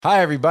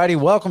Hi, everybody.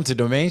 Welcome to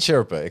Domain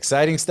Sherpa.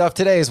 Exciting stuff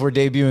today as we're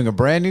debuting a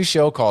brand new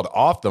show called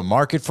Off the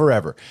Market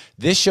Forever.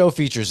 This show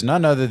features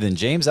none other than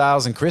James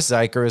Isles and Chris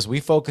Zeiker as we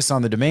focus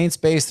on the domain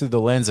space through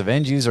the lens of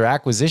end user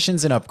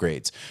acquisitions and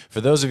upgrades.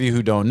 For those of you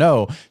who don't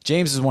know,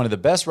 James is one of the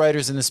best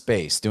writers in the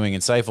space, doing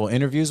insightful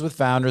interviews with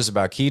founders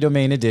about key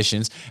domain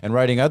additions and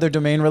writing other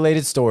domain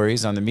related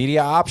stories on the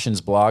Media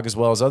Options blog, as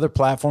well as other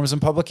platforms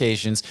and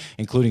publications,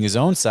 including his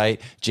own site,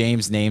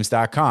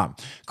 jamesnames.com.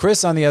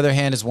 Chris, on the other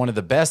hand, is one of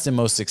the best and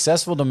most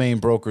successful domain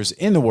brokers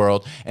in the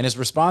world and is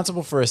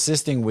responsible for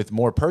assisting with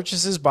more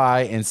purchases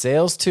by and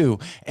sales to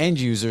end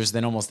users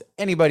than almost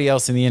anybody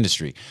else in the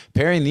industry.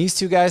 Pairing these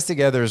two guys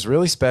together is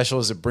really special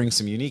as it brings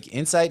some unique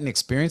insight and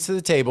experience to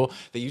the table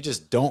that you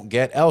just don't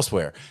get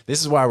elsewhere.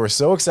 This is why we're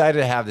so excited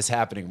to have this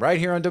happening right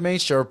here on Domain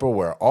Sherpa,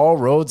 where all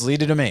roads lead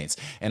to domains.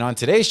 And on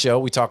today's show,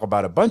 we talk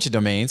about a bunch of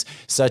domains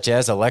such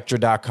as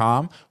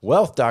Electra.com,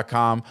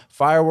 Wealth.com,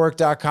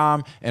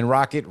 Firework.com, and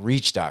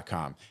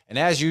RocketReach.com. And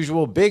as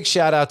usual, big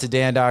shout out to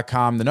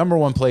Dan.com, the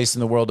 #1 place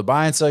in the world to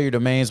buy and sell your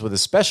domains with a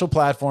special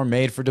platform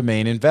made for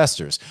domain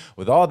investors.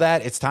 With all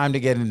that, it's time to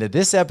get into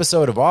this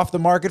episode of Off the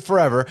Market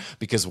Forever,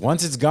 because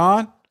once it's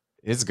gone,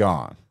 it's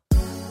gone.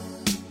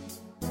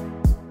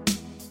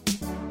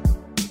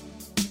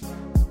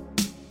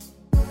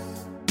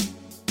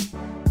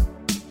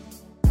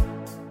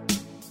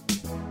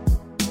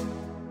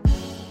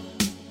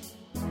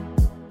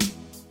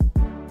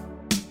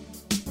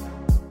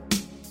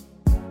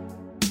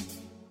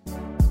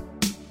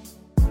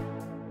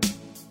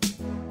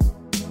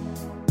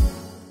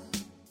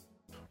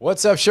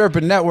 What's up,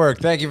 Sherpa Network?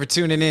 Thank you for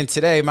tuning in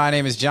today. My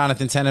name is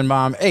Jonathan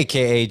Tenenbaum,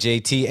 a.k.a.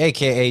 JT,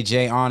 a.k.a.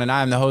 Jay On, and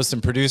I am the host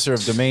and producer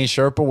of Domain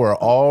Sherpa, where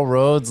all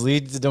roads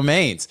lead to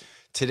domains.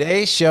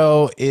 Today's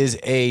show is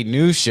a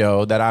new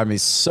show that I'm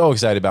so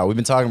excited about. We've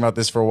been talking about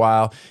this for a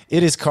while.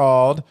 It is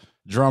called,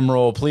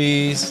 drumroll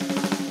please,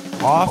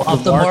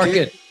 Off the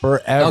Market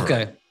Forever.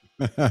 Okay.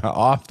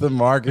 Off the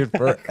Market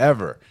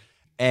Forever.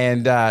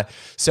 And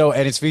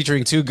it's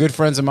featuring two good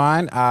friends of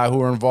mine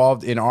who are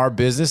involved in our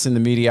business, in the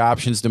Media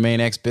Options Domain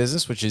X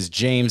business, which is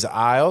James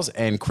Isles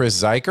and Chris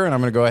Zeiker. And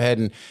I'm going to go ahead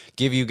and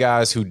give you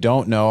guys who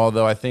don't know,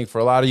 although I think for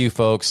a lot of you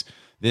folks,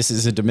 this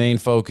is a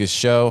domain-focused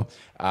show.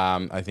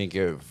 I think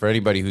for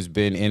anybody who's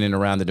been in and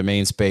around the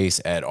domain space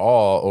at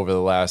all over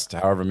the last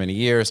however many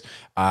years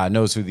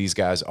knows who these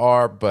guys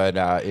are, but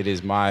it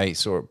is my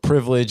sort of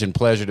privilege and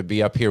pleasure to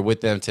be up here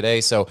with them today.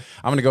 So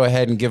I'm going to go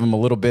ahead and give them a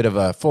little bit of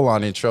a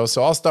full-on intro.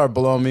 So I'll start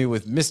below me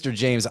with Mr.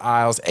 James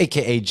Isles,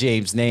 a.k.a.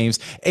 James Names,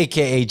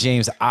 a.k.a.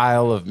 James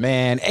Isle of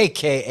Man,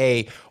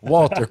 a.k.a.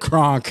 Walter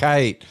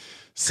Cronkite.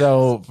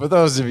 So for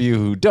those of you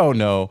who don't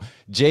know,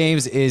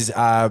 James is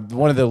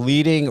one of the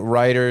leading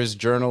writers,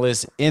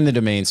 journalists in the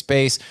domain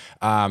space.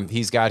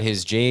 He's got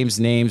his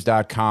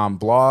jamesnames.com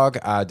blog.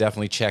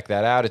 Definitely check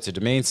that out. It's a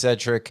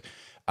domain-centric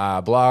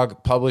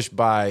blog published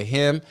by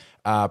him.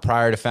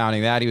 Prior to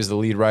founding that, he was the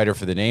lead writer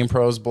for the Name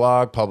Pros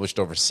blog, published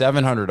over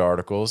 700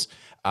 articles.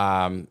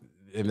 And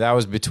that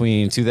was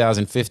between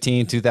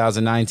 2015,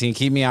 2019.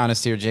 Keep me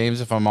honest here, James,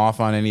 if I'm off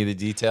on any of the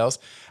details.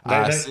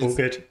 No, all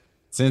good.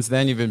 Since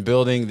then, you've been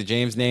building the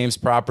James Names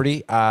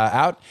property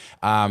out,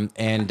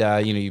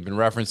 you've been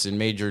referenced in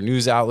major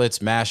news outlets,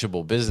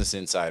 Mashable, Business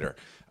Insider,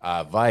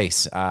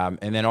 Vice,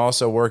 and then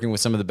also working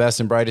with some of the best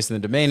and brightest in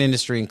the domain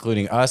industry,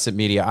 including us at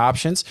Media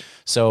Options.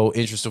 So,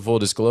 interest of full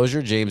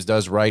disclosure, James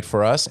does write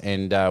for us,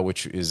 and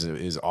which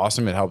is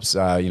awesome. It helps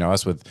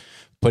us with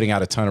putting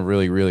out a ton of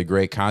really, really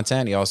great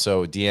content. He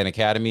also DN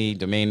Academy,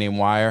 Domain Name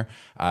Wire.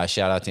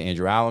 Shout out to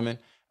Andrew Alleman.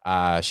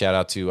 Shout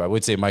out to, I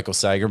would say Michael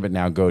Seiger, but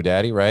now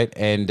GoDaddy, right?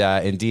 And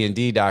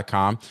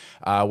DND.com,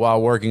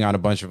 while working on a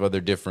bunch of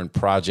other different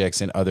projects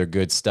and other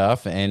good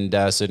stuff. And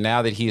so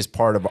now that he is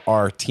part of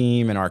our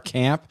team and our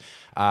camp,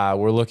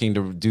 we're looking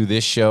to do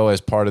this show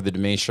as part of the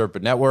Domain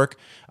Sherpa Network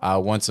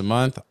once a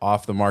month,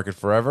 Off the Market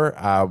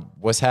Forever.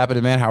 What's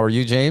happening, man? How are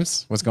you,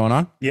 James? What's going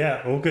on?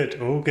 Yeah, all good,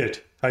 all good.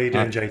 How are you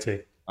doing,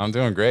 JT? I'm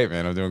doing great,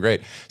 man. I'm doing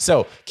great.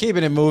 So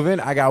keeping it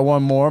moving, I got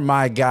one more.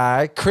 My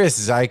guy, Chris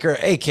Zeiker,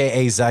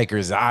 a.k.a.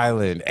 Zeiker's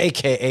Island,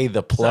 a.k.a.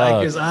 The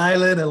Plug. Zeiker's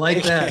Island, I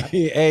like that.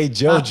 A.k.a.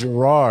 Joe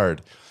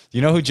Girard.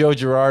 You know who Joe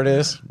Girard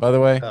is, by the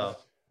way? Oh.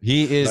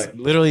 He is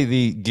literally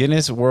the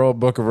Guinness World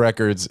Book of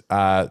Records,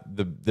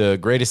 the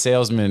greatest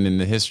salesman in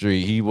the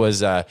history. He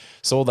was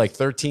sold like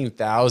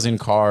 13,000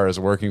 cars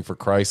working for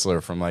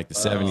Chrysler from like the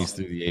 70s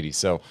through the 80s.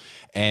 So,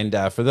 and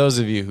for those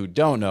of you who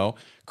don't know,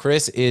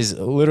 Chris is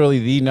literally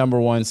the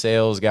 #1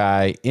 sales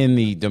guy in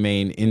the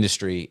domain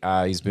industry.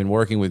 He's been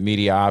working with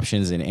Media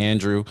Options and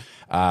Andrew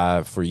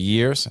for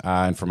years,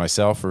 and for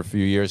myself for a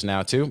few years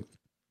now too.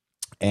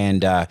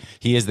 And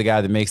he is the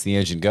guy that makes the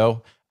engine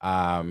go.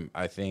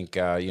 I think,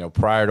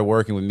 prior to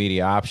working with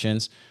Media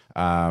Options,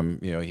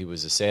 he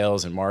was a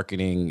sales and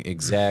marketing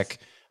exec,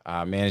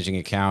 managing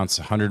accounts,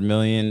 $100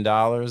 million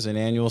in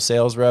annual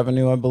sales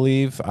revenue, I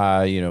believe.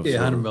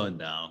 $100 million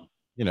down.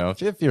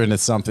 If you're into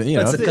something,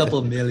 that's a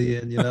couple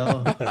million,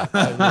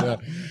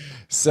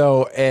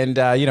 So, and,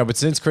 but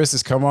since Chris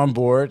has come on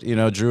board,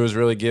 Drew has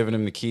really given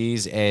him the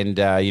keys and,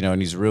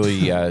 and he's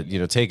really,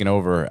 taken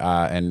over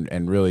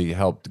and really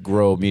helped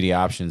grow Media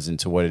Options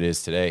into what it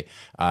is today,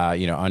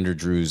 under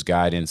Drew's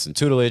guidance and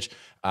tutelage.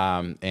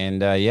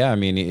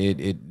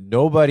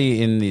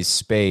 Nobody in this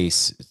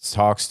space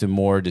talks to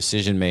more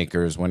decision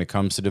makers when it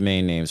comes to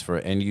domain names for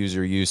end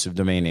user use of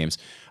domain names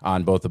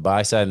on both the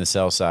buy side and the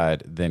sell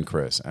side than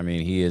Chris. I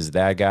mean, he is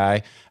that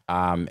guy,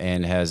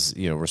 and has,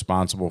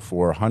 responsible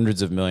for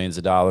hundreds of millions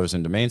of dollars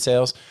in domain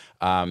sales,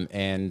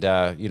 and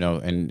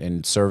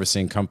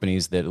servicing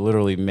companies that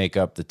literally make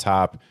up the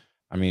top.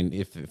 I mean,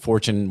 if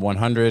Fortune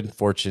 100,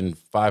 Fortune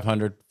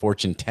 500,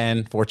 Fortune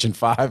 10, Fortune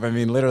 5, I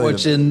mean, literally.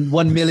 Fortune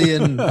 1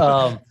 million.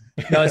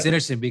 It's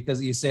interesting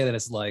because you say that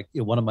it's like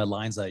one of my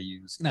lines I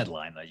use, not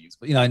line I use,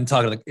 but, in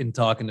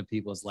talking to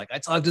people, it's like, I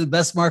talk to the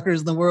best marketers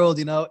in the world,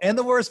 and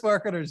the worst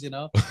marketers, and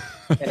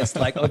it's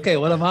like, okay,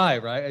 what am I,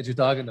 right? As you're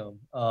talking to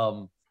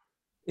them.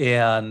 We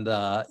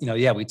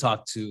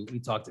talk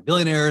to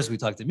billionaires, we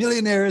talk to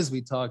millionaires,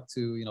 we talk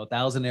to,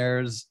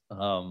 thousandaires.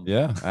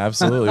 Yeah,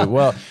 absolutely.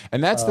 Well,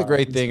 and that's the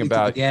great thing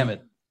about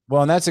gamut.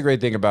 Well, and that's a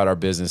great thing about our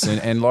business.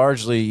 And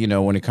largely,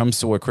 when it comes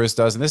to what Chris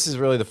does, and this is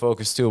really the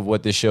focus too of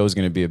what this show is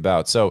going to be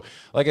about. So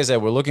like I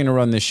said, we're looking to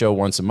run this show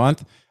once a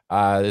month.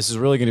 This is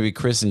really going to be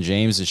Chris and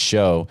James's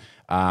show.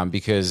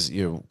 Because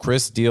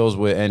Chris deals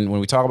with, and when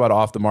we talk about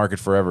off the market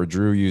forever,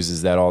 Drew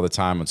uses that all the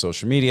time on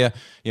social media.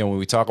 When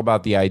we talk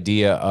about the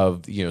idea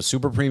of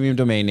super premium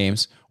domain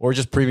names or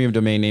just premium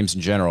domain names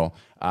in general,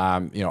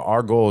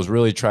 our goal is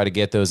really try to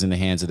get those in the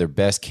hands of their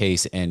best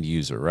case end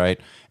user, right?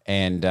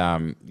 And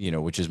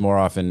which is more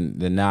often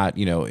than not,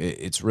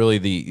 it's really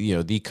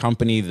the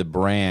company, the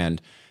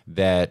brand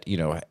that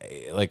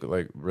like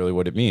really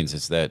what it means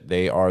is that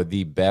they are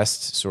the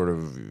best sort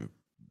of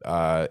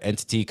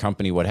entity,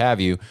 company, what have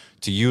you,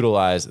 to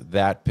utilize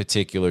that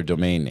particular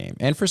domain name.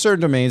 And for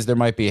certain domains, there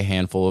might be a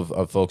handful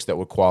of folks that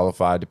would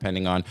qualify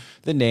depending on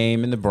the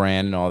name and the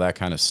brand and all that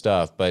kind of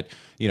stuff. But,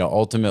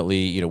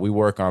 ultimately, we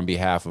work on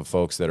behalf of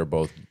folks that are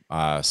both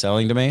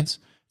selling domains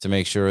to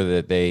make sure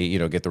that they,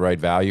 get the right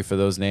value for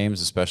those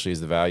names, especially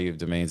as the value of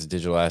domains and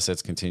digital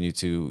assets continue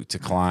to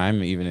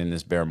climb, even in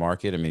this bear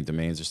market. I mean,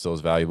 domains are still as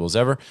valuable as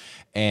ever.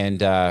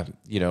 And, and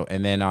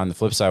then on the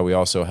flip side, we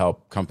also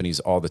help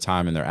companies all the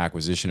time in their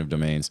acquisition of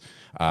domains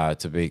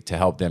to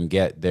help them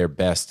get their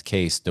best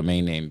case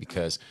domain name,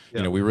 because,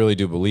 we really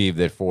do believe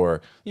that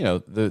for,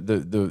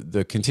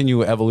 the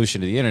continual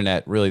evolution of the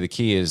internet, really the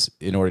key is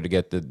in order to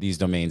get these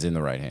domains in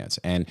the right hands.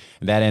 And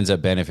that ends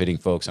up benefiting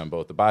folks on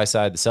both the buy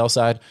side, the sell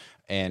side.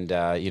 And,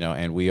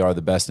 and we are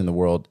the best in the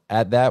world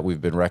at that. We've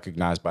been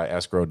recognized by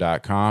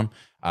escrow.com.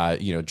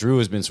 Drew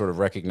has been sort of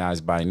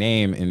recognized by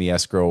name in the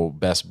Escrow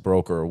Best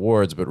Broker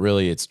Awards, but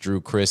really it's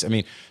Drew, Chris. I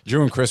mean,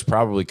 Drew and Chris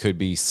probably could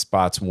be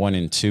spots 1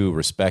 and 2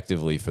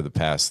 respectively for the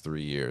past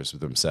 3 years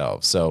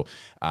themselves. So,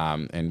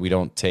 and we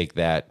don't take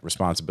that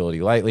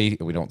responsibility lightly.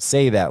 We don't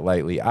say that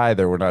lightly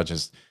either. We're not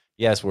just,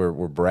 yes, we're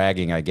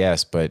bragging, I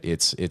guess, but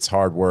it's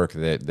hard work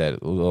that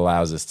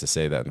allows us to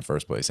say that in the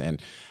first place.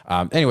 And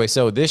anyway,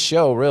 so this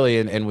show really,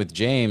 and with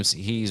James,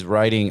 he's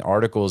writing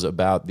articles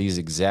about these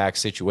exact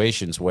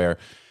situations where,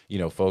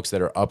 folks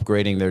that are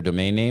upgrading their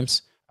domain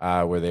names,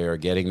 where they are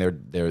getting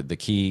the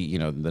key,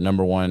 the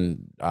number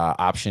one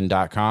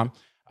option.com,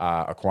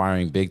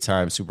 acquiring big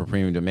time super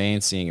premium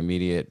domains, seeing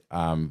immediate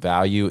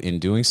value in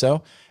doing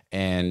so.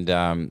 And,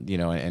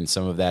 and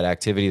some of that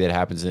activity that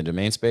happens in the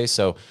domain space.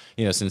 So,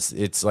 since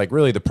it's like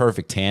really the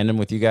perfect tandem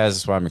with you guys,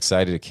 that's why I'm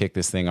excited to kick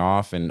this thing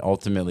off and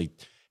ultimately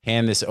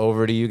hand this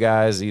over to you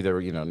guys,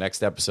 either,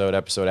 next episode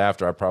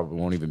after. I probably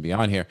won't even be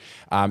on here.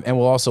 And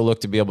we'll also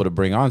look to be able to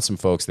bring on some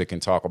folks that can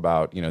talk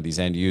about, these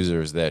end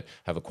users that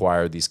have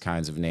acquired these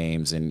kinds of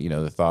names and,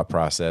 the thought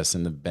process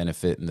and the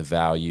benefit and the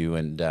value.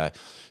 And,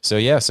 so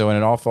when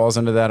it all falls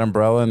under that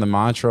umbrella and the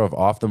mantra of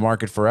off the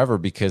market forever,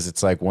 because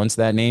it's like, once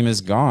that name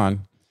is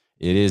gone,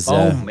 it is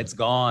boom, it's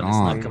gone. It's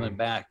not coming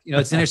back.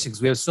 It's interesting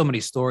because we have so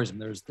many stories.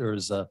 And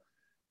there's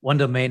one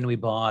domain we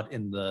bought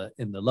in the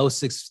low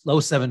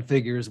 7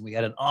 figures, and we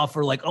had an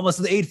offer like almost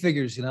in the 8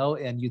 figures,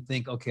 and you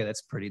think, okay,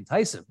 that's pretty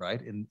enticing, right?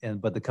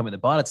 But the company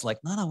that bought it's like,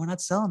 no, we're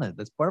not selling it.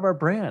 That's part of our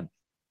brand.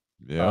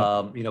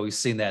 Yeah. We've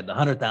seen that in the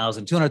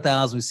 100,000,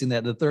 200,000. We've seen that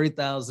in the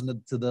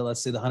 30,000 to the,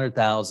 let's say, the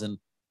 100,000.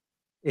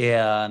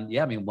 And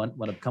yeah, I mean,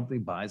 when a company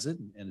buys it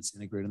and it's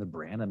integrated in the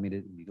brand, I mean,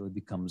 it immediately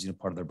becomes,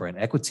 part of their brand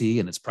equity,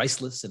 and it's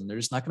priceless, and they're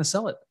just not going to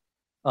sell it.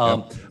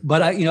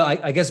 But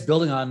I guess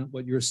building on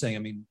what you were saying, I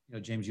mean,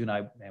 James, you and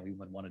I, man, we've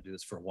been wanting to do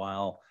this for a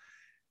while,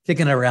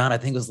 kicking it around. I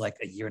think it was like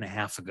a year and a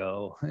half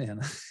ago.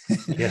 And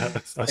yeah,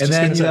 and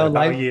then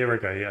about a year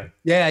ago.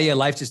 Yeah.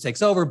 Life just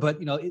takes over. But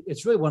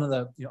it's really one of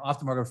the off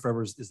the market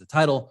forever is the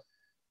title.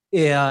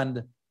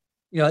 And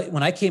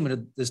when I came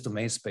into this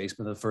domain space,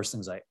 one of the first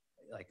things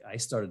I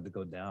started to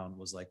go down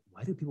was like,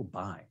 why do people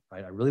buy?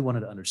 Right? I really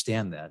wanted to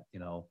understand that.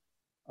 There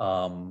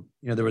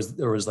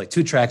was like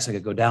 2 tracks I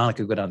could go down. I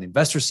could go down the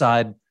investor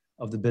side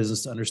of the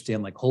business to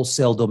understand like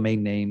wholesale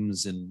domain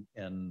names and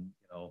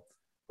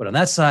but on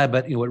that side.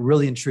 But what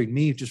really intrigued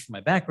me, just from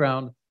my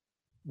background,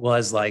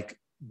 was like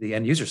the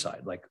end user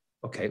side. Like,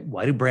 okay,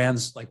 why do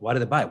brands, like, why do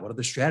they buy? What are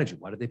their strategy?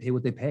 Why do they pay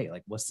what they pay?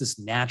 Like, what's this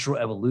natural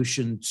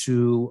evolution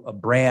to a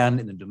brand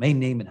and the domain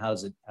name, and how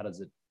does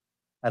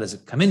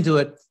it come into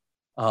it?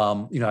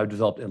 I've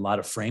developed a lot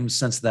of frames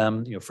since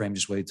then. Frame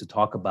just way to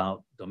talk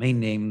about domain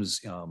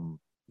names.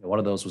 One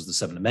of those was the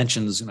 7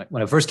 Dimensions.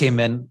 When I first came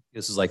in,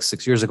 this is like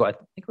 6 years ago. I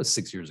think it was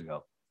 6 years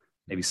ago,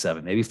 maybe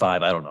 7, maybe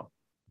 5. I don't know.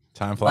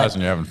 Time flies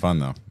when you're having fun,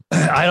 though.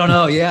 I don't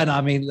know. Yeah, no,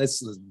 I mean,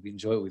 we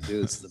enjoy what we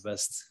do. It's the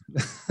best.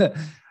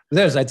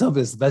 I tell you,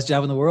 it's the best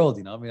job in the world.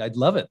 I mean, I'd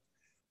love it.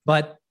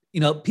 But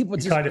people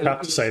you kind of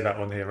have to say that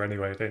one here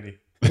anyway, don't you?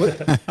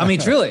 I mean,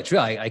 truly,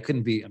 I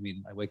couldn't be. I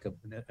mean, I wake up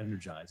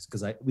energized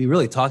because we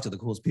really talk to the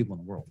coolest people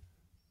in the world.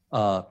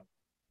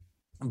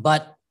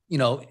 But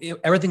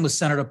everything was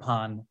centered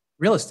upon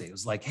real estate. It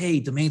was like, hey,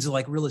 domains are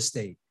like real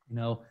estate, and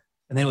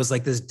then it was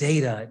like this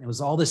data, and it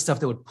was all this stuff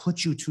that would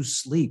put you to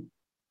sleep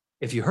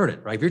if you heard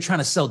it, right? If you're trying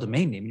to sell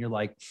domain name and you're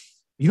like,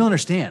 you don't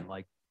understand,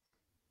 like,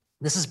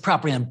 this is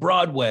property on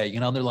Broadway,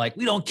 they're like,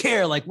 we don't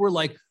care. Like, we're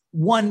like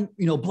one,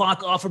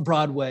 block off of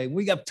Broadway.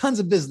 We got tons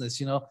of business,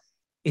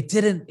 It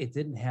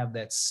didn't have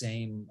that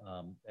same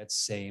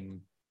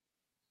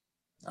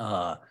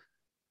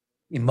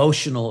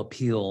emotional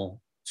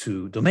appeal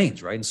to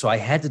domains, right? And so I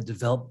had to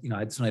develop,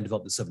 that's when I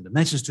developed the 7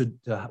 Dimensions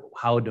to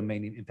how a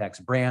domain name impacts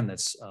a brand.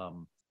 That's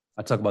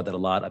I talk about that a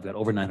lot. I've got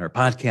over 900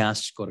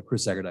 podcasts. Go to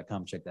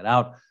chriszeiger.com, check that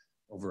out.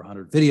 Over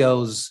 100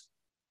 videos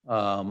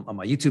on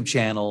my YouTube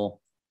channel,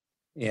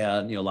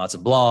 and lots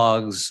of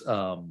blogs.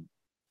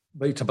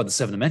 But you talk about the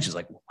 7 Dimensions,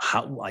 like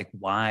how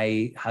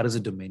does a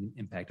domain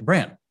impact a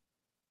brand?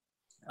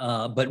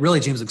 But really,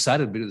 James,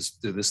 excited to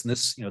do this and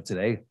this,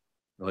 today.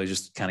 Really,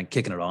 just kind of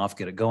kicking it off,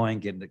 get it going,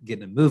 getting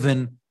it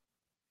moving.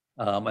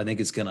 I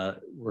think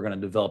we're gonna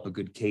develop a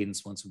good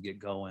cadence once we get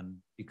going,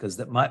 because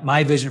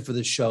my vision for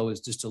this show is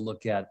just to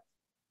look at,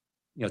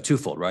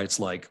 twofold, right? It's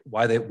like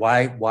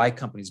why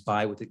companies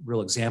buy, with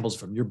real examples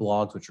from your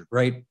blogs, which are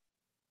great,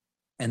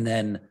 and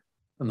then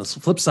from the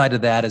flip side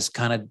of that is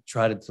kind of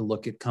try to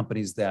look at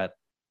companies that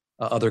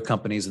other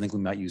companies, I think we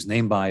might use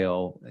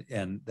NameBio,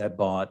 and that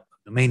bought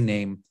a domain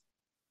name,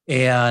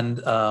 and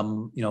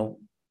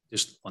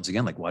just once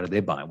again, like, why did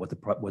they buy?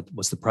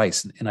 What's the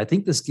price? And I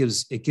think this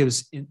gives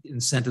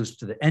incentives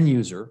to the end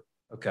user.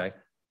 Okay,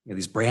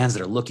 these brands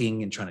that are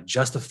looking and trying to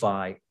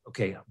justify.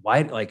 Okay,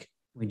 why? Like,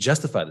 we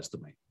justify this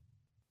domain.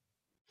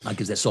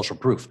 Gives that social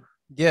proof.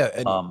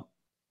 Yeah.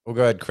 Well,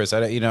 go ahead, Chris.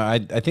 I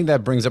think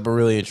that brings up a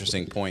really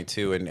interesting point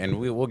too, and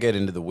we'll get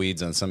into the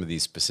weeds on some of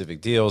these specific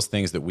deals,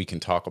 things that we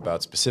can talk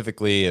about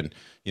specifically, and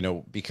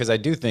because I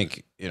do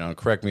think,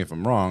 correct me if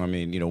I'm wrong. I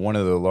mean, one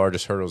of the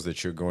largest hurdles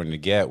that you're going to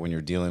get when you're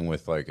dealing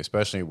with, like,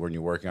 especially when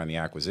you're working on the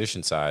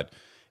acquisition side,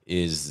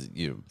 is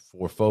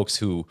for folks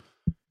who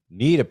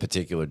need a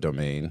particular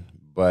domain,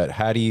 but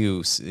how do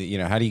you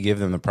give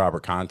them the proper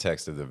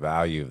context of the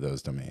value of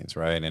those domains,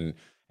 right?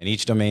 And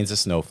each domain's a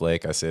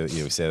snowflake. I say,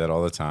 we say that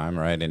all the time,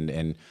 right?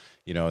 And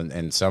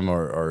some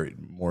are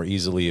more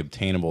easily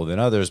obtainable than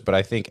others. But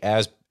I think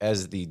as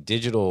the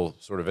digital,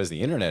 sort of as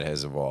the internet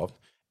has evolved,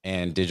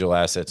 and digital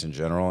assets in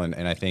general, and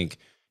I think,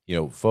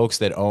 folks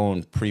that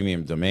own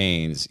premium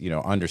domains,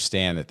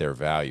 understand that they're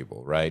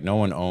valuable, right? No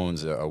one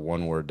owns a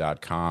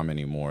oneword.com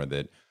anymore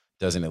that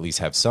doesn't at least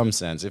have some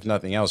sense, if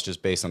nothing else,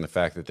 just based on the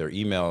fact that their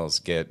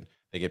emails get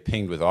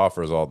pinged with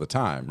offers all the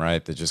time,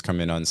 right? That just come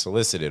in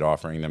unsolicited,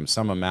 offering them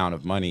some amount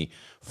of money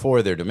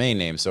for their domain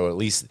name. So at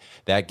least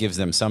that gives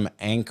them some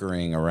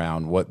anchoring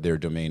around what their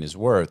domain is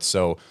worth.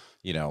 So,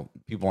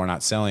 people are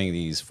not selling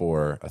these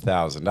for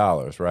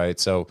 $1,000, right?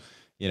 So,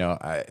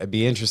 I'd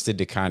be interested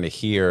to kind of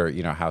hear,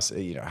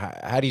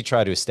 how do you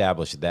try to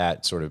establish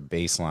that sort of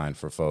baseline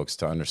for folks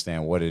to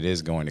understand what it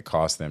is going to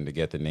cost them to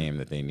get the name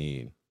that they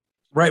need?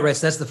 Right.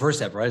 So that's the first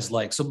step, right? It's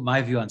like, so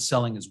my view on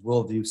selling is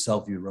worldview,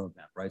 self-view,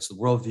 roadmap, right? So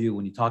worldview,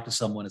 when you talk to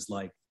someone, is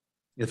like,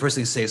 the first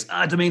thing to say is,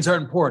 domains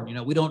aren't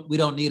important. We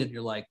don't need it.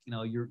 You're like,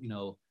 you're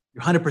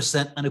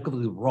 100%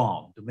 unequivocally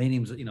wrong. Domain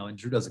names, and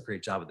Drew does a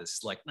great job of this.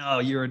 It's like, no,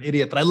 you're an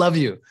idiot, but I love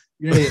you.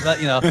 You're an idiot, but,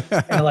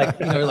 and like,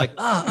 you're like,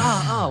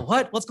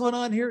 what's going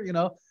on here?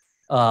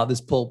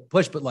 This pull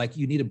push, but like,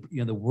 you need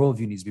the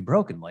worldview needs to be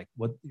broken. Like,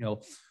 what,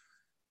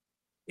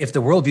 if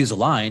the worldviews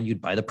align,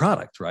 you'd buy the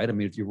product, right? I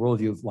mean, if your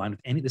worldview is aligned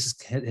with has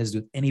to do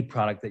with any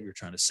product that you're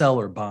trying to sell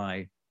or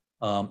buy,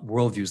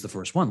 worldview is the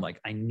first one. Like,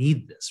 I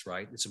need this,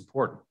 right? It's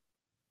important.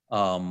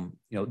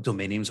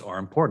 Domain names are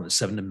important. The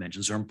 7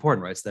 Dimensions are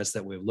important, right? So that's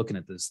that way of looking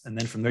at this. And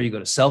then from there, you go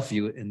to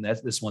self-view. And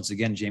that's this, once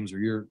again, James,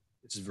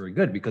 this is very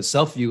good, because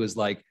self-view is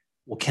like,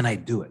 well, can I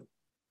do it?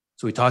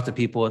 So we talk to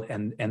people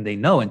and they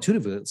know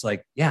intuitively, it's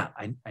like, yeah,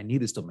 I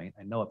need this domain.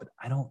 I know it, but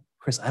I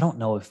don't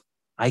know if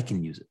I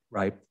can use it,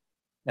 right?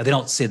 Now, they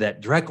don't say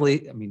that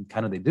directly. I mean,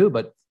 kind of they do,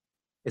 but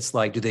it's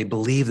like, do they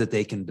believe that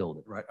they can build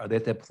it, right? Are they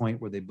at that point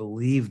where they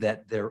believe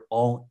that they're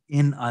all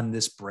in on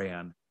this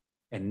brand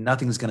and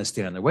nothing's going to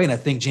stand in their way? And I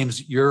think, James,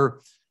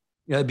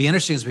 it'd be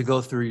interesting as we go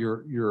through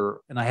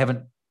your, and I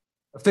haven't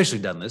officially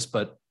done this,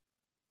 but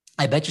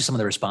I bet you some of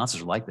the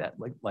responses are like that.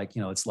 Like,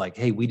 it's like,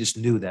 hey, we just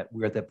knew that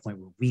we're at that point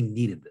where we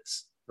needed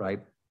this, right?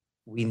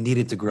 we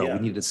needed to grow. Yeah.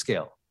 We needed to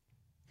scale.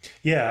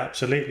 Yeah,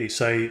 absolutely.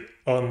 So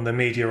on the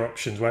Media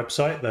Options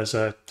website, there's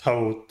a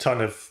whole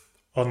ton of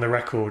on the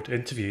record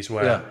interviews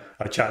where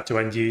I chat to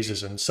end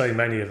users, and so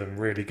many of them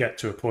really get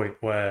to a point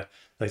where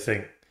they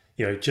think,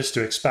 just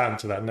to expand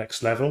to that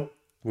next level,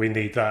 we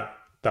need that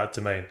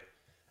domain.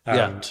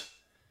 And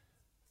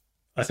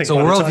I think so.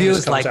 Worldview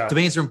is like out,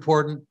 domains are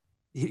important.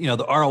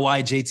 The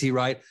ROI, JT,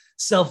 right?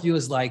 Self-view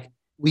is like,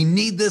 we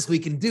need this, we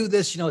can do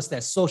this. It's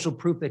that social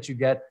proof that you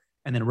get.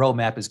 And then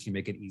roadmap is, can you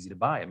make it easy to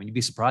buy? I mean, you'd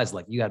be surprised.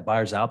 Like, you got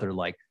buyers out there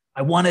like,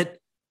 I want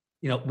it,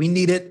 we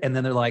need it. And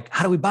then they're like,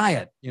 how do we buy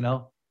it?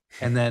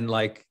 And then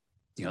like,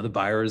 the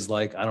buyer is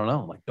like, I don't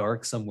know, like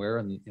dark somewhere.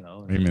 And,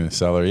 You mean the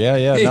seller?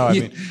 Yeah. No, I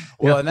mean,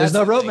 well, and there's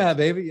no roadmap,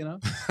 baby,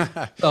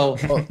 So,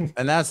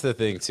 and that's the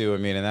thing too. I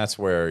mean, and that's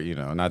where,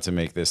 not to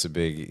make this a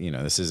big,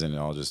 this isn't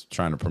all just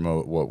trying to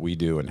promote what we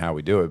do and how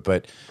we do it,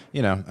 but,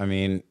 I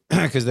mean,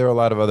 because there are a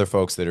lot of other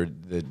folks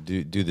that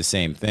do the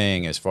same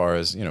thing as far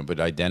as, but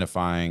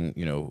identifying,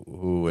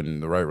 who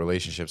and the right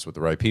relationships with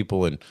the right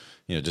people, and,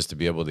 just to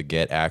be able to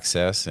get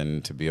access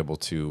and to be able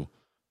to,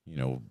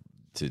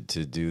 to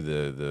do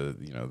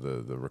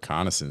the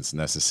reconnaissance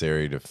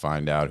necessary to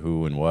find out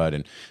who and what.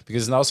 And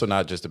because it's also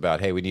not just about,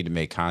 hey, we need to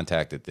make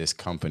contact at this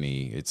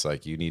company. It's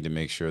like, you need to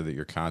make sure that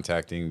you're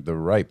contacting the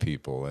right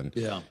people. And,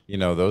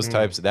 those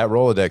types, that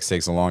Rolodex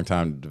takes a long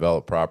time to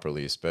develop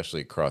properly,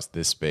 especially across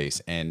this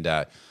space. And,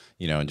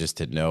 and just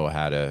to know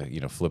how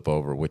to, flip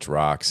over which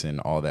rocks and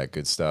all that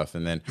good stuff.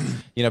 And then,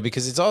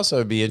 because it's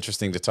also be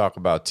interesting to talk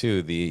about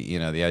too,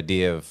 the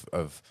idea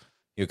of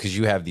because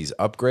you have these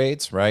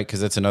upgrades, right? Because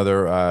that's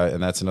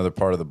another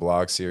part of the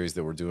blog series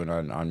that we're doing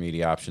on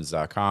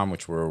MediaOptions.com,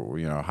 which we're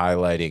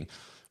highlighting,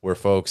 where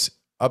folks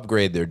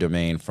upgrade their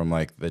domain from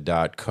like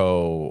the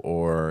 .co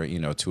or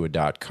to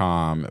a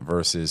 .com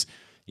versus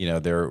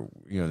they're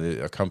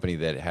a company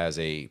that has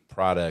a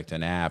product,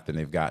 an app, and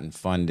they've gotten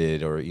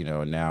funded, or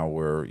now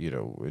we're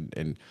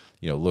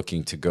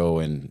looking to go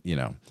and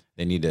they're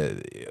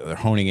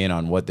honing in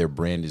on what their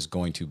brand is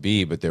going to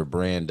be, but their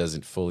brand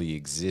doesn't fully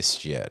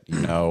exist yet,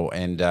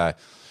 and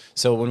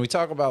so when we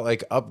talk about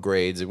like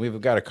upgrades, and we've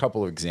got a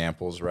couple of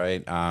examples,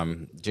 right?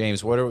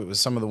 James, what are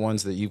some of the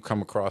ones that you've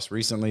come across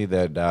recently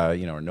that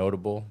are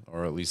notable,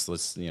 or at least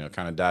let's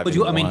kind of dive into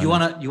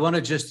you want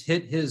to just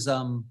hit his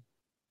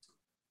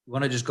you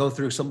want to just go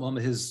through some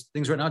of his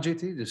things right now,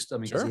 JT?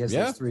 Because he has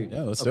these three.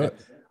 Yeah, let's do it.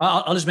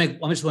 I'll just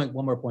make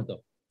one more point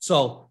though.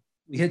 So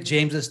we hit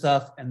James's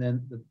stuff, and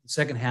then the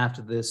second half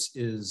to this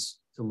is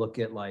to look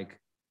at like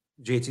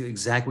JT,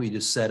 exactly what you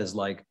just said is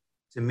like,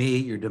 to me,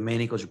 your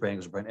domain equals your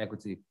brand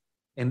equity.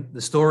 And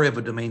the story of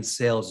a domain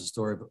sale is the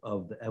story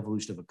of the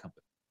evolution of a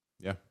company.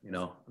 Yeah.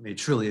 It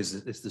truly is.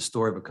 It's the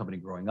story of a company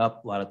growing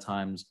up. A lot of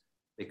times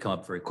they come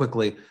up very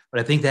quickly, but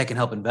I think that can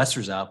help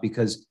investors out,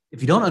 because if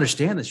you don't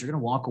understand this, you're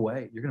going to walk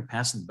away. You're going to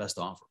pass them the best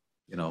offer.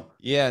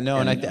 Yeah, no,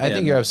 and I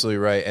think you're absolutely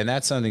right, and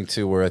that's something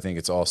too where I think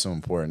it's also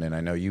important. And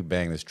I know you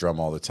bang this drum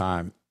all the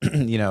time.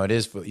 It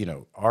is.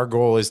 Our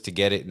goal is to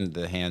get it into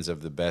the hands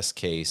of the best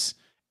case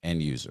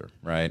end user,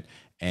 right?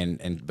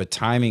 But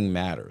timing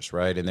matters,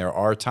 right? And there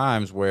are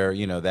times where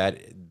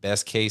that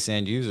best case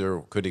end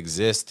user could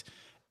exist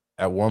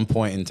at one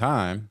point in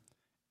time,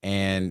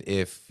 and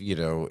if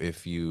you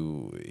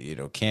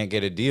can't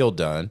get a deal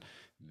done,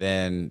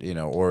 then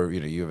or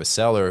you have a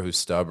seller who's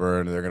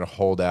stubborn, they're going to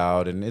hold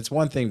out. And it's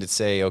one thing to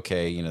say,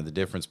 okay, the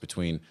difference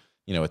between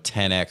a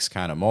 10x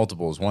kind of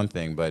multiple is one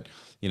thing, but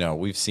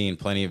we've seen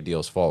plenty of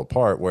deals fall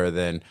apart where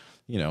then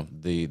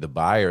the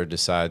buyer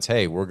decides,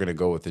 hey, we're going to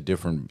go with a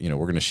different, we're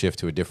going to shift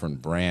to a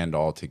different brand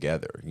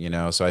altogether.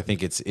 So I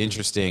think it's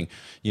interesting,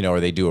 or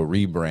they do a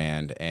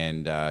rebrand,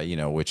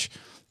 and which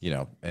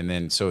and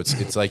then so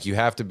it's like you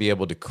have to be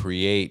able to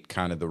create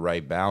kind of the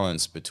right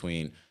balance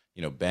between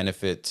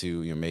benefit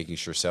to making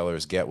sure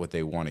sellers get what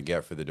they want to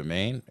get for the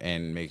domain,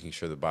 and making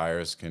sure the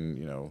buyers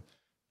can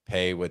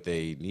pay what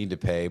they need to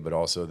pay, but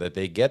also that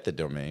they get the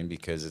domain.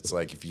 Because it's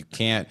like, if you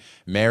can't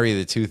marry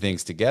the two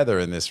things together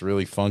in this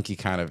really funky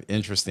kind of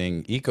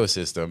interesting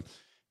ecosystem,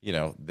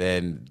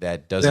 then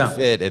that doesn't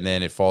fit, and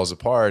then it falls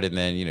apart. And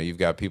then you've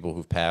got people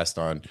who've passed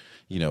on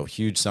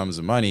huge sums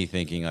of money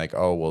thinking like,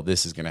 oh well,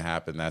 this is going to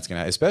happen, that's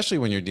going to, especially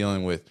when you're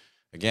dealing with,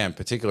 again,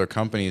 particular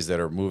companies that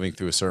are moving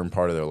through a certain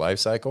part of their life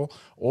cycle,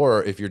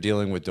 or if you're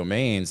dealing with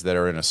domains that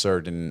are in a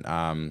certain,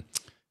 like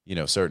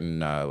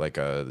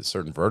a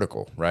certain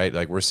vertical, right?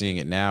 Like we're seeing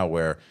it now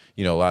where,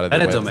 a lot of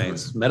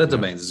meta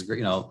domains is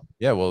great,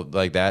 Yeah, well,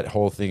 like that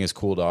whole thing has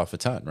cooled off a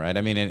ton, right?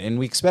 I mean, and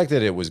we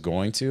expected it was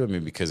going to,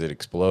 because it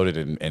exploded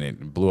and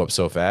it blew up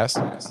so fast.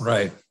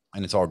 Right.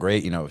 And it's all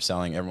great, everyone's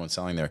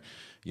selling their,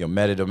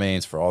 meta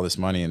domains for all this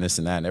money and this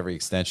and that and every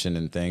extension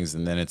and things.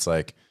 And then it's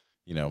like,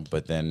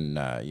 but then,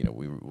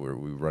 we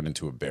run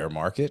into a bear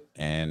market,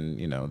 and,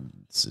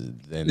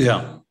 then,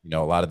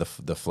 a lot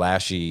of the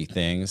flashy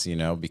things,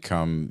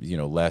 become,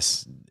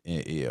 less,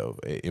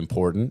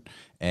 important,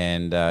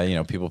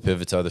 and, people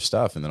pivot to other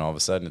stuff. And then all of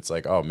a sudden it's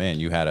like, oh man,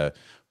 you had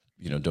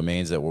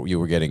domains that you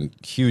were getting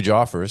huge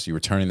offers, you were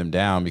turning them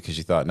down because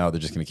you thought, no,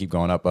 they're just going to keep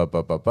going up.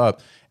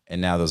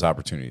 and now those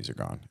opportunities are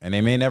gone, and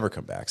they may never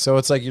come back. So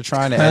it's like you're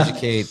trying to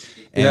educate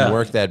and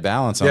work that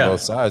balance on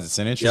both sides. It's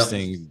an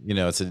interesting,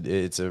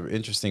 it's an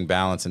interesting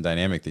balance and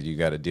dynamic that you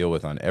got to deal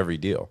with on every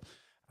deal.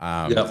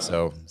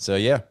 So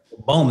yeah.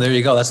 Boom, there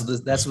you go.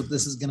 That's what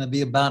this is going to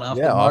be about. Off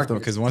the market,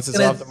 because once it's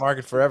off the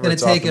market forever,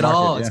 it's going to take it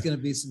all. It's going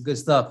to be some good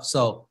stuff.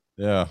 So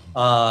yeah,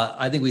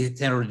 I think we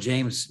turn over to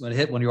James when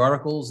hit one of your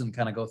articles and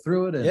kind of go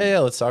through it.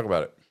 And let's talk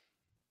about it.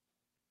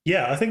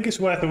 Yeah, I think it's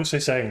worth also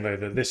saying though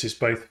that this is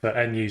both for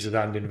end users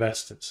and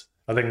investors.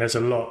 I think there's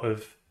a lot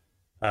of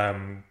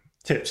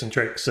tips and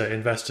tricks that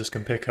investors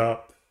can pick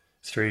up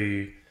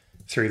through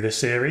this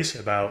series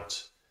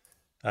about.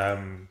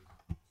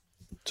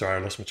 Sorry, I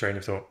lost my train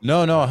of thought.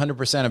 No,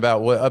 100%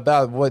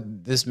 about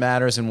what this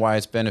matters and why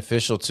it's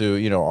beneficial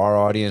to, our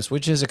audience,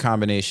 which is a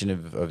combination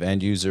of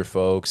end user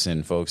folks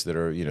and folks that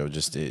are,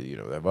 just,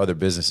 have other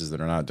businesses that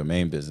are not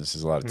domain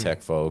businesses, a lot of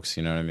tech folks,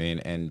 you know what I mean?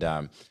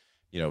 And,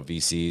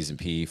 VCs and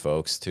PE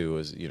folks too,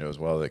 as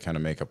well, that kind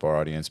of make up our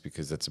audience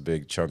because that's a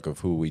big chunk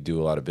of who we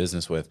do a lot of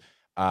business with.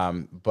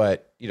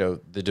 But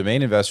the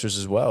domain investors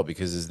as well,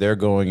 because as they're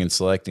going and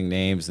selecting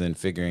names and then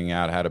figuring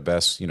out how to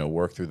best,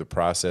 work through the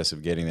process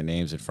of getting the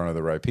names in front of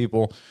the right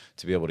people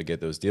to be able to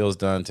get those deals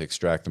done, to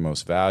extract the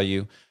most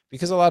value,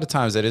 because a lot of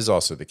times that is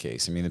also the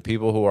case. I mean, the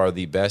people who are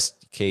the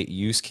best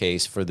use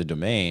case for the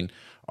domain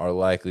are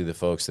likely the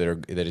folks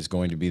that is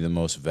going to be the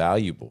most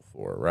valuable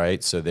for,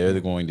 right? So they're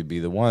going to be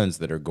the ones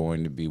that are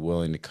going to be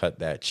willing to cut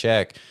that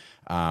check.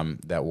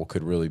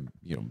 Could really,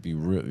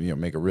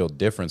 make a real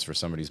difference for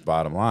somebody's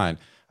bottom line.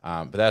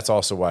 But that's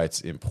also why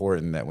it's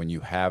important that when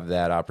you have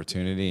that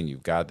opportunity and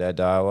you've got that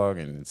dialogue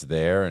and it's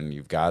there and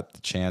you've got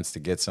the chance to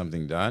get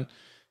something done,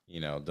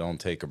 don't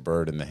take a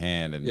bird in the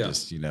hand and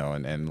just,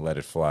 and let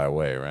it fly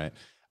away. Right.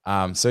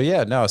 So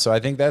I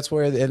think that's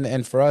where,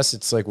 and for us,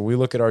 it's like when we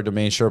look at our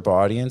Domain Sherpa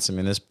audience, I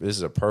mean, this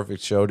is a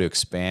perfect show to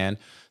expand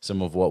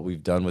some of what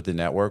we've done with the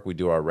network. We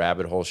do our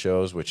rabbit hole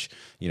shows, which,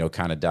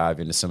 kind of dive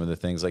into some of the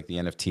things like the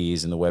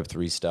NFTs and the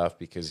Web3 stuff,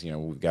 because,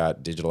 we've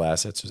got digital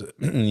assets,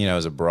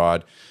 as a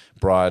broad,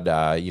 market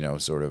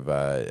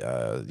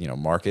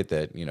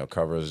that,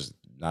 covers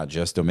not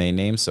just domain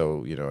names.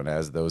 So, and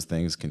as those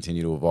things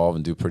continue to evolve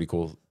and do pretty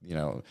cool,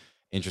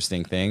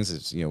 interesting things,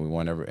 it's, we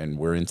want and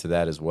we're into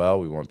that as well.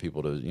 We want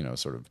people to,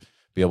 sort of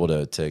be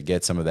able to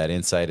get some of that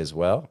insight as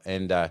well.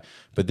 And,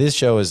 but this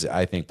show is,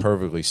 I think,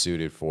 perfectly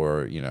suited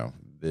for,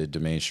 the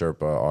Domain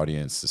Sherpa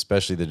audience,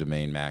 especially the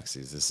domain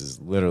maxis. This is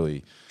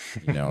literally,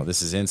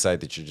 this is insight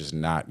that you're just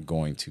not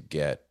going to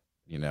get,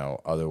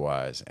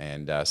 otherwise.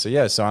 And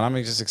so I'm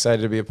just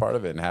excited to be a part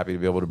of it and happy to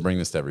be able to bring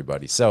this to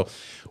everybody. So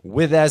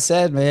with that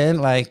said,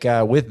 man,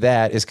 with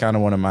that is kind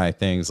of one of my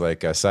things,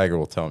 Saiger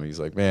will tell me, he's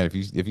like, man, if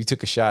you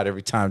took a shot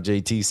every time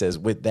JT says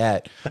with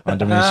that on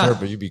Domain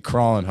Sherpa, you'd be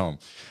crawling home.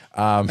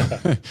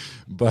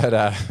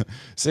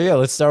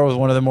 Let's start with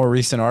one of the more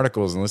recent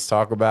articles and let's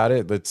talk about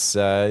it. Let's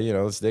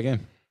dig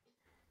in.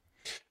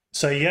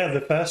 So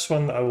the first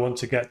one that I want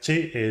to get to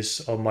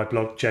is on my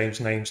blog,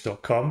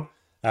 jamesnames.com.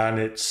 And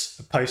it's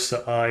a post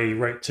that I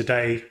wrote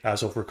today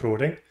as of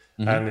recording.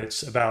 Mm-hmm. And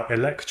it's about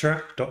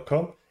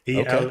electra.com,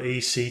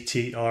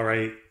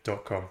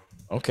 ELECTRA.com.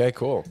 Okay,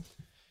 cool.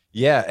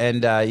 Yeah,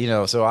 and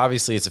so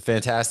obviously it's a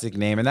fantastic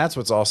name, and that's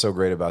what's also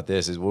great about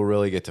this is we'll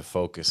really get to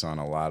focus on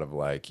a lot of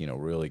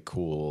really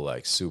cool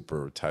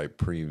super type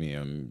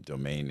premium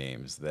domain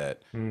names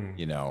that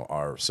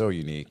are so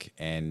unique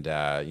and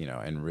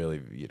and really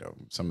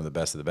some of the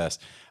best of the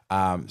best.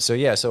 So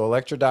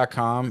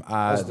electra.com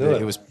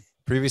it was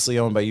previously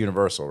owned by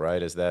Universal,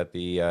 right? Is that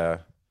the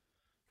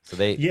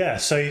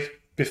so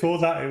before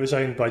that it was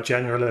owned by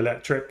General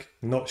Electric.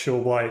 Not sure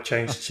why it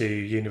changed to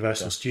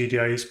Universal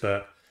Studios,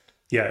 but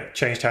it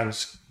changed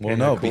hands. Well,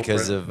 no,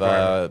 because of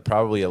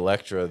probably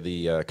Elektra,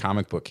 the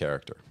comic book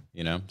character,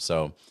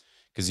 so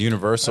because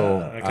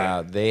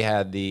Universal, they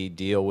had the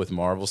deal with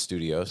Marvel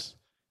Studios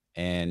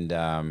and,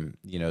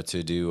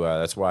 to do,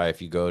 that's why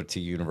if you go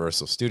to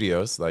Universal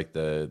Studios, like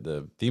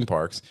the theme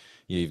parks,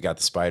 you've got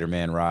the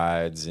Spider-Man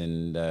rides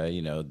and,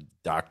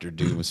 Doctor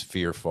Doom's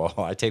Fearfall.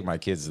 I take my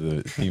kids to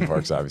the theme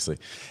parks, obviously.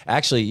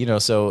 Actually,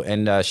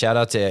 shout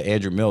out to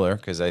Andrew Miller,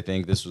 because I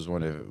think this was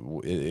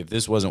if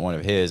this wasn't one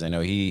of his, I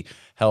know he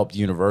helped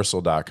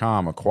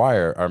Universal.com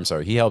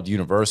he helped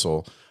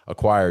Universal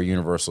acquire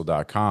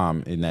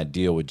Universal.com in that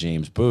deal with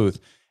James Booth.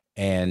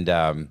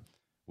 And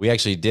we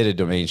actually did a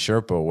Domain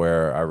Sherpa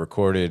where I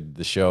recorded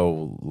the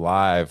show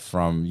live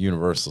from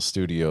Universal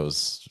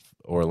Studios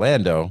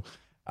Orlando.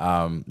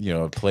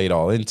 Played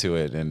all into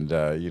it, and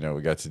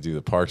we got to do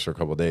the parks for a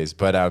couple of days.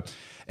 But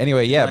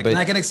anyway, but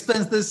I can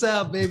expense this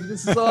out, baby.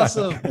 This is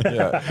awesome.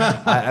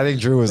 I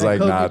think Drew was like,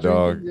 "Nah,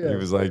 dog." He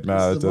was like,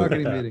 "Nah." It's a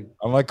marketing meeting.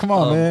 I'm like, "Come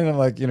on, man." I'm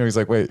like, he's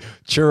like, "Wait,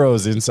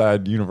 churros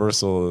inside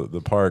Universal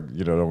the park,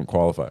 don't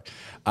qualify."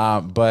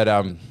 But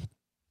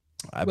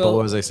what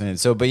was I saying?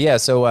 But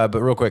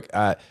real quick.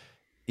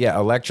 Yeah,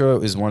 Elektra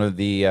is one of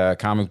the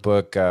comic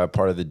book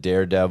part of the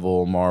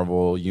Daredevil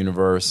Marvel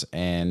universe,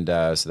 and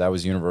so that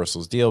was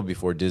Universal's deal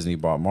before Disney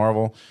bought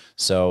Marvel.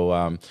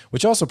 So,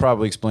 which also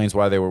probably explains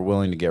why they were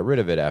willing to get rid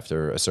of it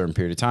after a certain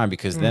period of time,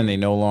 because then they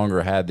no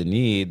longer had the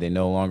need. They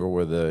no longer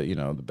were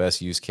the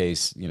best use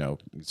case,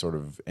 sort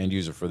of end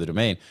user for the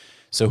domain.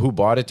 So, who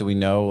bought it? Do we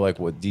know like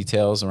what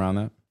details around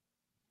that?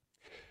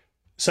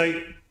 So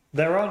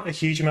there aren't a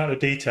huge amount of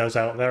details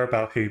out there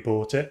about who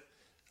bought it.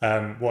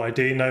 What I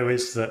do know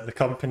is that the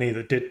company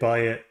that did buy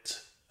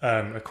it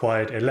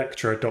acquired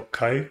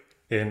Elektra.co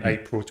in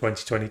April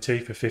 2022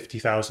 for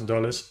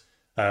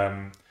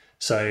 $50,000.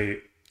 So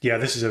yeah,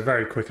 this is a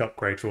very quick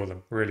upgrade for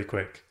them, really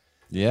quick.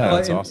 Yeah,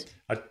 that's awesome.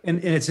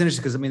 And it's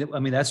interesting because I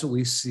mean that's what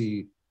we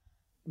see.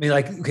 I mean,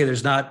 like, okay,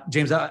 there's not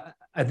James. I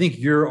think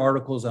your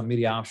articles on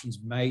media options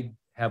might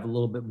have a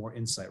little bit more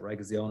insight, right?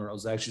 Because the owner, I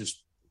was actually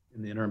just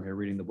in the interim here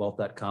reading the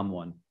wealth.com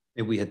one.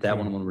 Maybe we hit that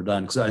one when we're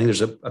done, because I think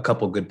there's a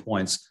couple of good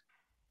points.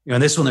 In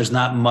this one, there's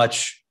not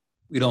much.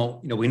 We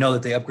don't, we know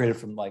that they upgraded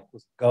from like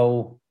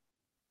Go.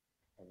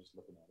 I'm just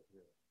looking at it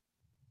here.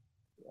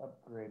 They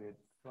upgraded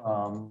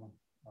from.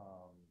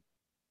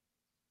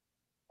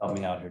 Help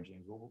me out here,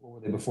 James. What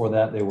were they before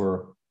that? They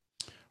were.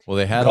 Well,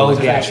 they had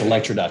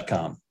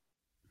Go-Elektra.com.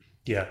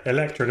 Yeah,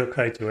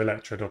 Elektra.co to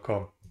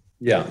Elektra.com.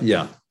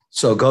 Yeah.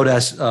 So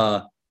Go-Dash.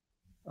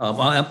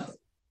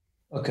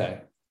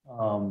 Okay.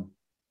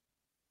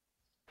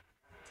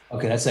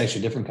 Okay, that's actually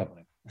a different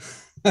company.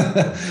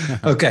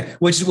 Okay,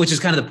 which is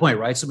kind of the point,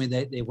 right? So I mean,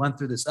 they went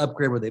through this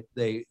upgrade where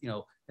they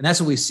and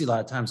that's what we see a lot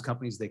of times.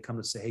 Companies, they come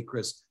to say, "Hey,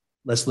 Chris,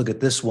 let's look at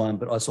this one,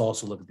 but let's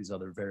also look at these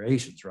other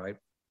variations," right?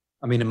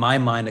 I mean, in my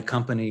mind, a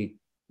company,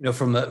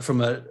 from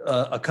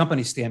a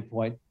company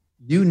standpoint,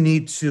 you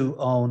need to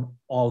own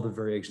all the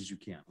variations you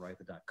can, right?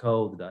 The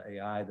 .co, the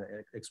 .ai,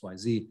 the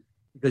XYZ,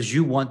 because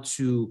you want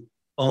to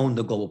own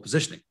the global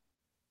positioning.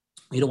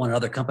 You don't want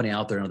another company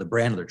out there, another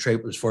brand, other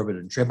trade, there's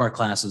forbidden trademark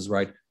classes,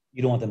 right?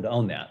 You don't want them to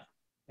own that.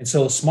 And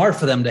so it's smart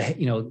for them to,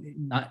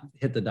 not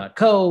hit the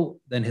 .co,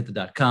 then hit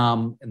the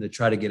 .com, and to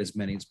try to get as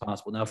many as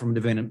possible. Now, from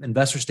an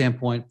investor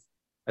standpoint,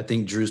 I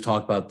think Drew's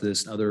talked about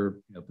this, and other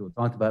people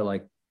talked about it,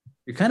 like,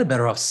 you're kind of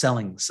better off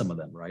selling some of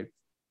them, right?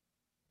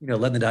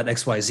 Letting the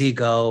 .xyz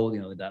go,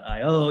 the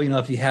 .io,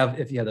 if you have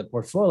the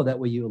portfolio, that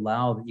way you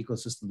allow the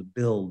ecosystem to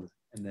build,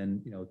 and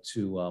then,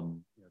 to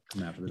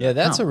come after the Yeah,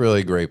 that's a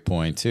really great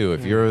point too.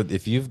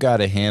 If you've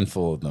got a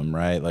handful of them,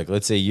 right? Like,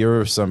 let's say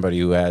you're somebody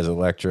who has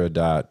Elektra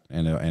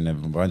and a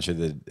bunch of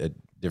the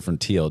different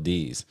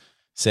TLDs,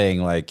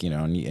 saying like,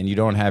 and you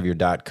don't have your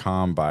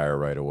 .com buyer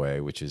right away,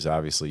 which is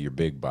obviously your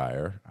big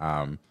buyer.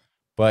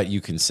 But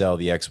you can sell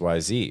the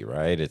XYZ,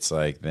 right? It's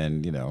like,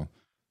 then,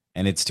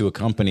 and it's to a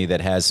company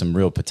that has some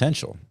real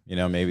potential.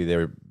 Maybe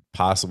they're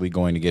possibly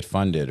going to get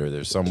funded, or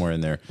they're somewhere in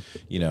their,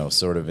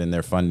 sort of in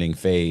their funding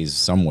phase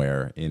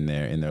somewhere in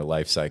their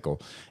life cycle.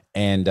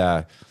 And,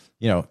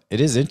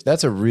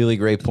 that's a really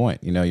great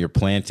point. You're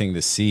planting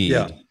the seed,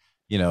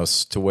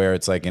 to where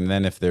it's like, and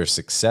then if they're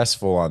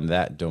successful on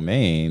that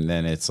domain,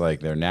 then it's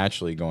like they're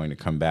naturally going to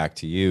come back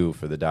to you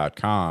for the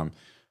 .com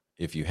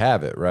if you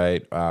have it,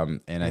 right?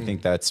 And I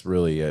think that's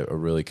really a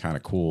really kind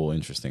of cool,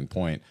 interesting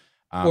point,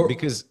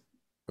 because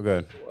go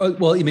ahead.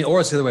 Well, or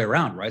it's the other way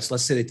around, right? So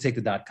let's say they take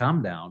the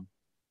 .com down.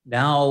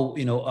 Now,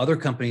 other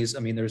companies,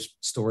 there's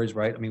stories,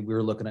 right? We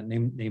were looking at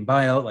name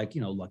bio, like,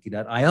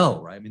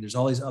 Lucky.io, right? There's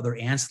all these other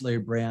ancillary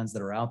brands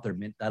that are out there,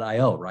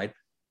 Mint.io, right?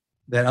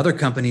 That other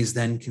companies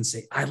then can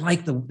say, I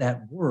like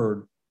that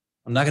word.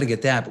 I'm not going to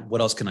get that, but what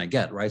else can I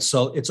get, right?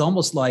 So it's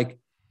almost like,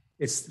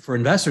 it's for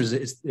investors,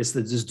 it's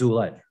this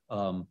dual edge.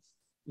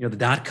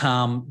 The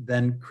 .com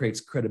then creates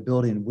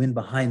credibility and win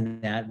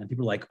behind that. And then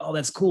people are like, oh,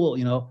 that's cool,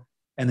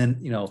 and then,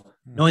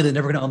 knowing they're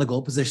never going to own the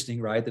goal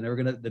positioning, right? They're never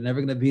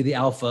going to be the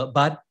alpha,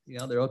 but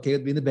they're okay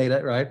with being the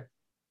beta, right?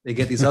 They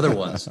get these other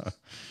ones.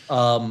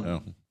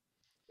 And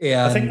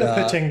I think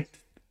they're putting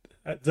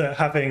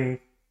having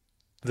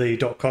the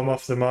 .com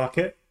off the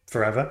market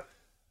forever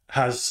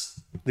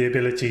has the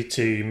ability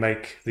to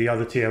make the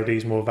other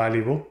TLDs more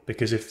valuable,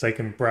 because if they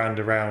can brand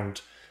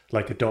around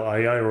like a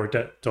 .io or a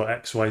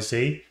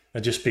 .xyz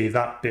and just be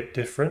that bit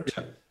different,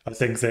 I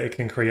think that it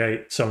can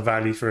create some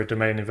value for a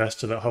domain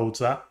investor that holds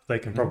that. They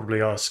can probably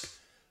ask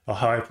a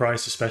higher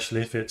price,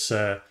 especially if it's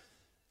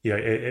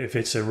if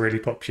it's a really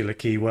popular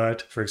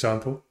keyword, for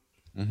example.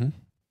 Mm-hmm.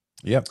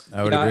 Yep,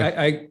 I would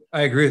agree.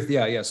 I agree with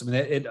yes.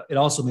 It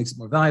also makes it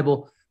more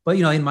valuable. But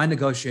in my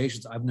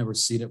negotiations, I've never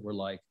seen it where,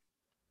 like,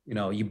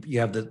 you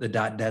have the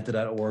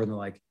 .net.org, and they're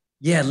like,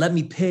 yeah, let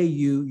me pay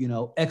you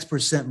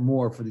X%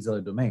 more for these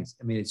other domains.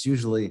 It's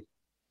usually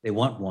they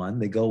want one,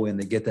 they go in,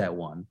 they get that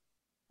one.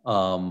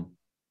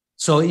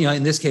 So,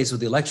 in this case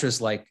with the Elektras,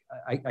 like,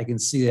 I can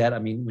see that.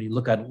 When you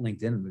look at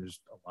LinkedIn,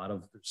 there's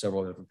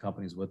several different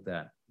companies with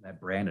that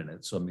brand in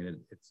it. So,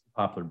 it's a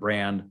popular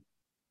brand.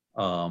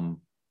 And,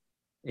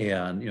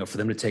 for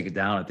them to take it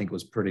down, I think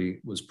was pretty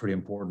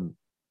important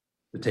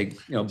to take,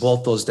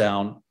 both those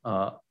down.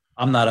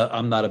 I'm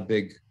not a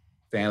big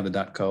fan of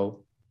the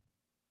 .co.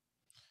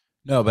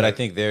 No, but I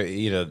think there,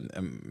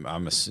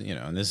 and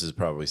this is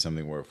probably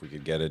something where if we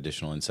could get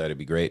additional insight, it'd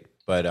be great.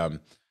 But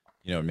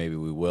maybe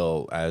we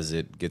will as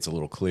it gets a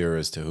little clearer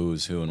as to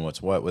who's who and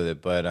what's what with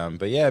it. But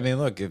yeah, I mean,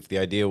 look, if the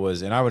idea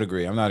was, and I would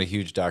agree, I'm not a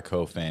huge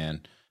 .co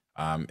fan.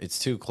 It's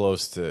too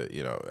close to,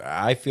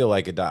 I feel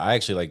like I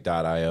actually like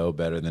 .io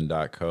better than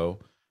 .co,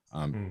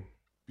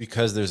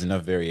 because there's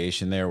enough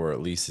variation there where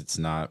at least it's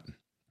not.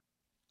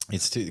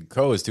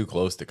 Co is too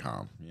close to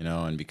com,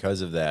 and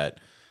because of that.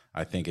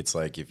 I think it's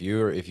like if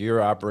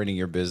you're operating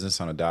your business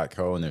on a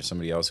 .co and there's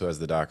somebody else who has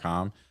the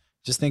 .com,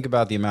 just think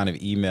about the amount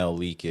of email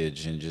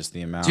leakage and just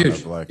the amount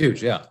of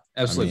huge, yeah,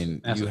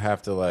 absolutely. I mean, you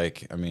have to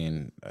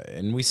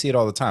and we see it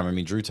all the time. I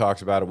mean, Drew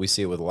talks about it. We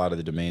see it with a lot of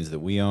the domains that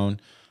we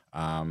own.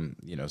 So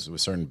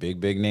with certain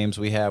big names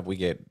we have, we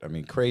get,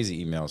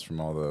 crazy emails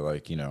from all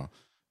the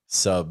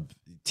sub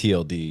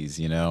TLDs,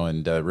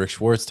 and Rick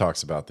Schwartz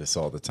talks about this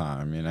all the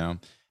time,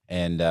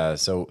 And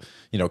so,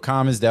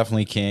 com is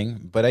definitely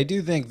king, but I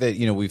do think that,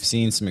 we've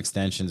seen some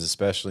extensions,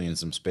 especially in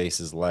some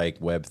spaces like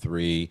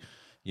Web3,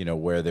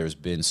 where there's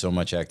been so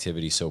much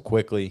activity so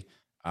quickly,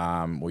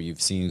 where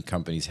you've seen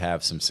companies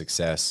have some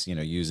success,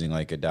 using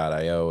like a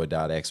 .io, a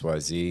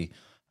 .xyz,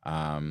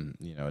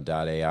 a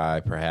 .ai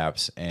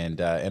perhaps.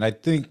 And I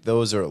think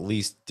those are at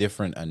least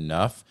different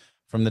enough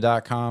from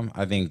the .com.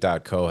 I think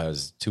 .co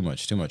has too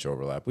much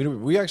overlap.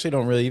 We actually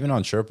don't really, even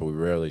on Sherpa, we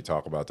rarely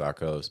talk about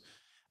 .cos.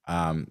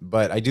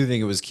 But I do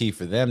think it was key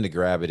for them to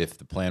grab it if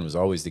the plan was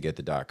always to get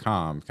the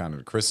 .com, kind of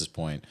to Chris's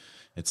point.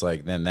 It's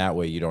like, then that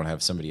way you don't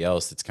have somebody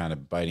else that's kind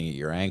of biting at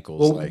your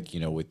ankles, with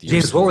the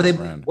James, what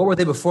were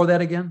they before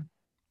that again?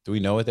 Do we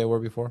know what they were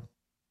before?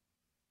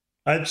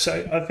 I'd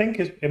say, I think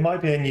it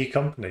might be a new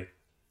company.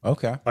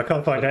 Okay. I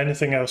can't find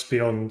anything else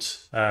beyond.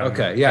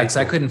 Okay. Yeah, because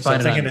I couldn't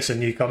find it. I'm thinking it's a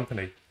new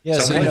company. Yeah.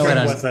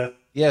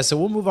 So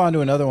we'll move on to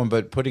another one,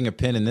 but putting a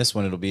pin in this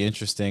one, it'll be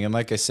interesting. And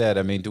like I said,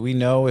 do we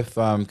know if,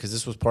 because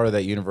this was part of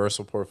that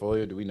Universal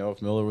portfolio, do we know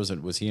if Miller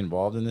was he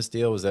involved in this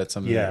deal? Was that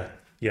something?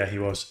 Yeah, he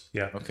was.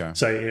 Yeah. Okay.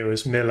 So it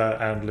was Miller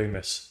and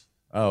Loomis.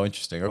 Oh,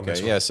 interesting.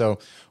 Okay. Yeah. So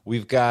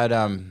we've got,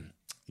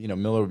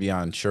 Miller will be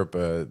on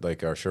Sherpa,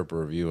 like our Sherpa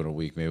review in a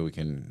week. Maybe we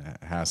can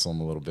hassle him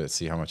a little bit,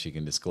 see how much he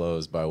can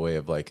disclose by way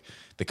of like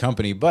the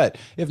company. But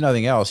if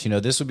nothing else,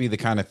 this would be the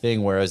kind of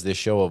thing where as this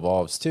show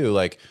evolves too,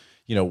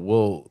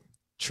 we'll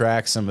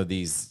track some of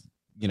these,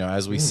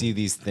 as we see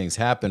these things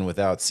happen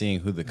without seeing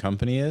who the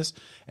company is.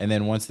 And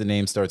then once the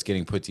name starts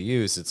getting put to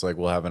use, it's like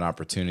we'll have an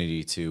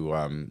opportunity to,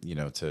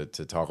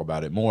 to talk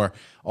about it more.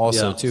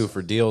 Also, too,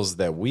 for deals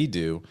that we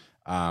do,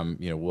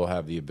 we'll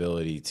have the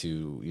ability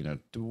to,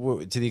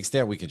 to the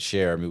extent we can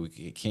share. We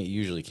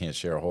can't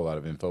share a whole lot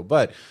of info,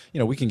 but,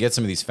 we can get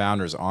some of these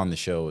founders on the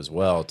show as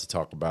well to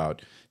talk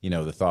about,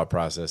 the thought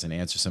process and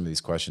answer some of these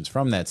questions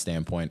from that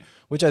standpoint,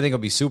 which I think will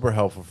be super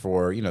helpful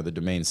for, the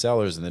domain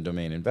sellers and the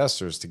domain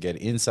investors to get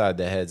inside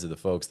the heads of the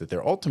folks that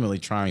they're ultimately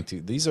trying to.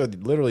 These are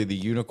literally the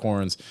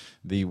unicorns,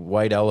 the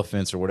white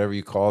elephants, or whatever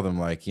you call them,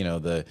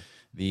 that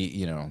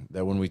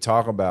when we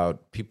talk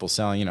about people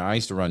selling, I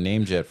used to run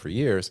Namejet for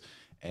years.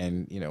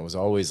 And, it was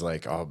always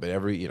like, oh,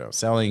 but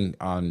selling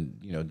on,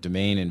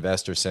 domain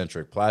investor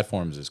centric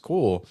platforms is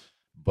cool.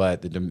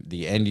 But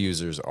the end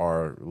users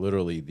are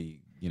literally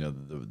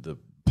the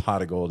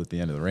pot of gold at the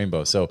end of the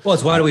rainbow. So, well,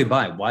 it's why do we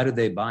buy? Why do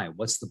they buy?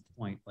 What's the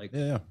point? Like,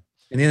 yeah. At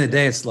the end of the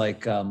day, it's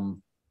like,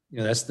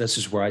 that's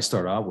just where I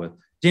start out with.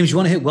 James, you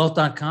want to hit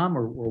wealth.com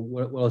or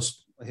what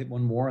else? Hit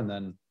one more and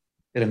then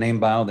hit a name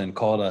bio, then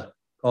call it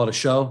a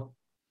show.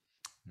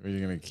 Are you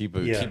going to keep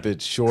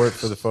it short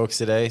for the folks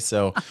today?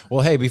 So,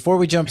 well, hey, before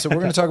we jump, so we're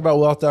going to talk about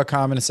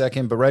wealth.com in a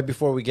second, but right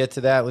before we get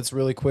to that, let's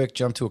really quick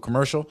jump to a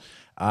commercial.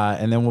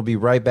 And then we'll be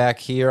right back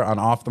here on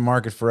Off the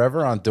Market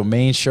Forever on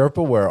Domain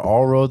Sherpa, where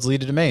all roads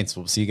lead to domains.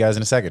 We'll see you guys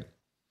in a second.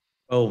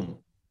 Boom.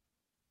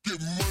 Get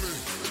money.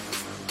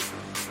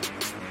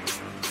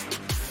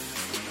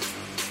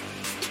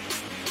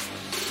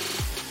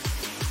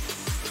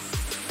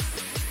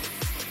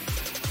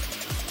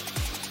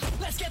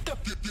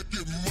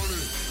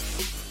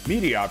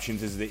 Media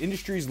Options is the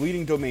industry's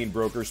leading domain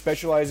broker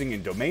specializing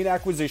in domain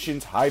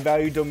acquisitions,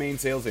 high-value domain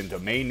sales, and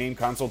domain name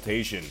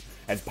consultation.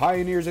 As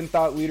pioneers and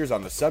thought leaders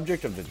on the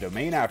subject of the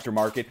domain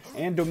aftermarket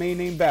and domain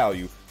name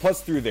value,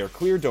 plus through their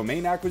clear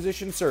domain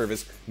acquisition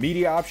service,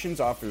 Media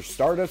Options offers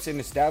startups and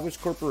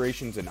established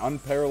corporations an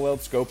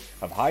unparalleled scope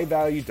of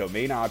high-value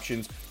domain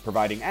options,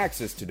 providing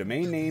access to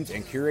domain names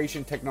and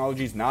curation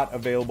technologies not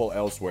available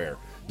elsewhere.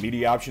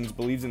 Media Options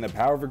believes in the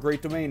power of a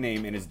great domain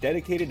name and is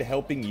dedicated to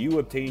helping you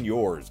obtain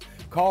yours.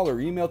 Call or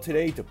email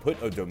today to put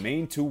a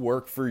domain to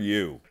work for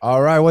you.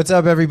 All right, what's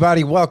up,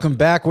 everybody? Welcome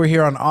back. We're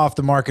here on Off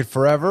the Market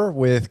Forever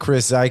with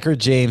Chris Zeicher,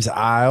 James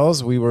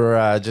Isles. We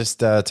were just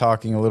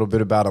talking a little bit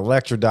about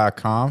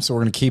Electra.com, so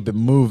we're going to keep it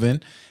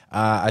moving.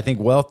 I think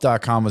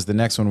Wealth.com was the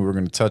next one we were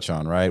going to touch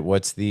on, right?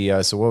 What's the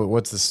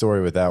what's the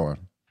story with that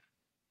one?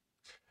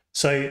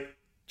 So,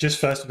 just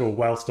first of all,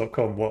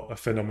 Wealth.com, what a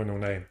phenomenal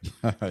name.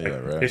 Yeah,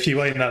 right. If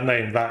you own that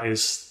name, that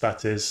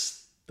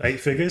is 8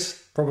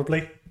 figures,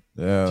 probably.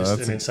 Yeah,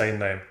 just an insane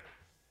name.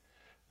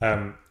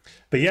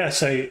 But yeah,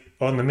 so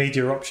on the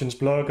Media Options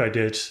blog, I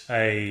did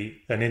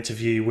an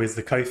interview with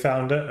the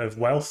co-founder of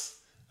Wealth.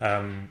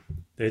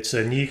 It's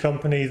a new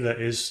company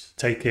that is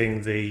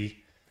taking the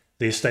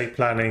estate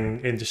planning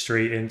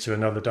industry into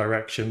another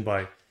direction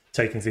by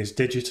taking things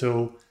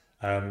digital,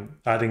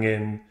 adding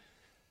in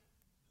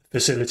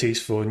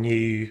facilities for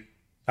new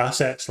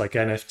assets like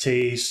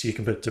NFTs. You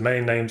can put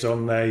domain names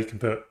on there. You can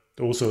put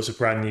all sorts of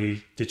brand new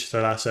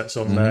digital assets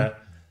on there,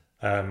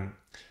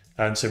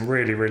 and some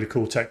really, really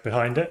cool tech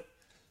behind it.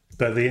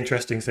 But the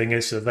interesting thing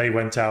is that they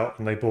went out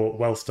and they bought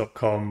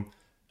wealth.com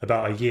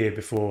about a year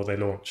before they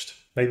launched,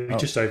 maybe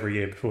just over a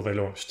year before they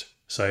launched.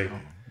 So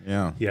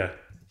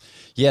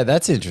yeah,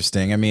 that's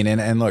interesting. I mean,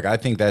 and look, I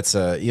think that's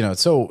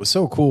it's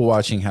so cool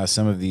watching how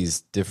some of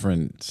these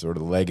different sort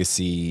of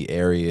legacy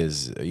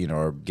areas,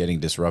 are getting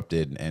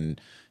disrupted. And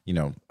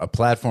a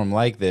platform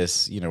like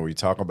this, where you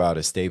talk about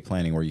estate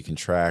planning, where you can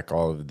track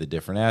all of the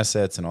different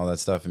assets and all that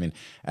stuff. I mean,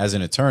 as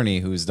an attorney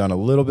who's done a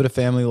little bit of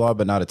family law,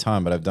 but not a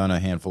ton, but I've done a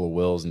handful of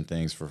wills and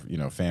things for,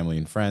 family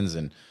and friends,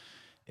 and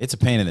it's a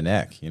pain in the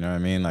neck, you know what I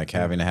mean? Like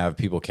having to have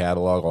people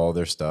catalog all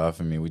their stuff.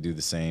 I mean, we do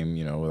the same,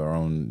 with our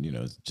own,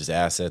 just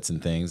assets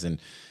and things. And,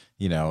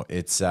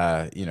 it's,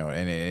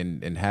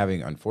 and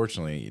having,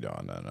 unfortunately,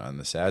 on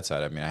the sad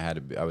side, I mean,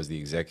 I was the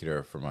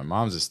executor for my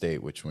mom's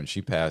estate, which when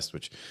she passed,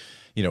 which,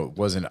 it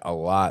wasn't a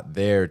lot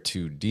there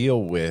to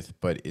deal with,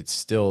 but it's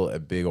still a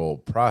big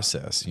old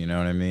process, you know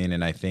what I mean?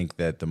 And I think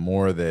that the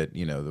more that,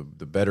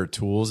 the better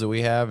tools that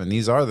we have, and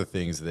these are the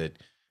things that,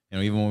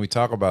 even when we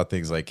talk about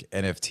things like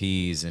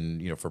NFTs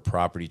and, for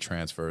property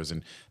transfers,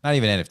 and not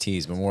even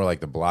NFTs, but more like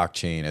the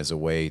blockchain as a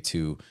way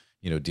to,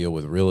 deal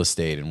with real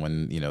estate. And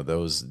when,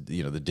 those,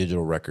 the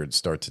digital records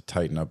start to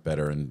tighten up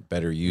better and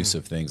better use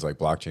of things like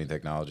blockchain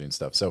technology and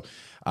stuff. So,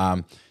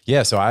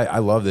 so I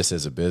love this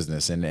as a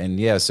business.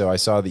 And so I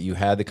saw that you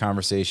had the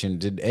conversation.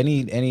 Did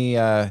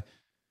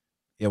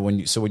when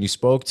you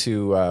spoke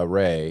to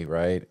Ray,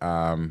 right?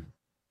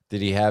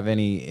 Did he have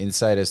any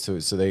insight as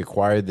to, so they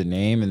acquired the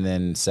name and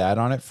then sat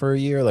on it for a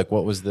year? Like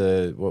what was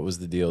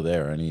the deal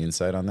there? Any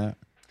insight on that?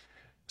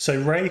 So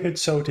Ray had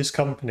sold his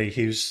company.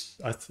 His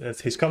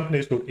company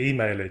was called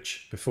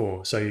Emailage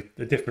before, so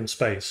a different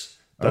space.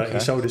 But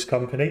He sold his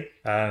company,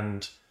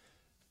 and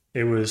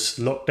it was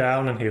locked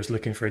down, and he was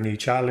looking for a new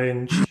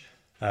challenge,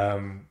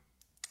 and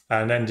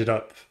ended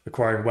up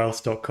acquiring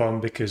Wealth.com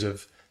because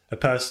of a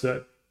person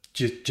that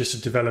just to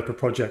develop a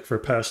project for a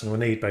personal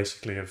need,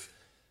 basically, of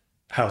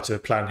how to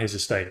plan his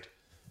estate.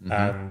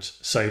 And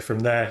so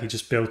from there, he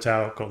just built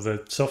out, got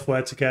the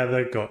software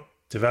together, got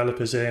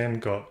developers in,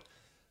 got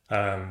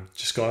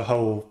a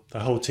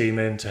whole team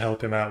in to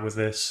help him out with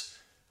this,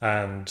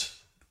 and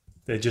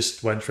they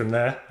just went from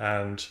there.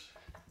 And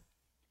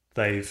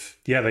they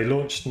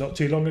launched not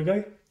too long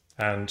ago,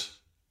 and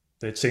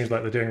it seems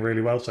like they're doing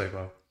really well so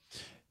far.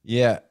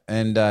 Yeah,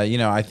 and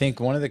I think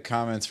one of the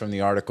comments from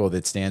the article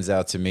that stands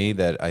out to me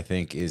that I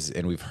think is,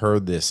 and we've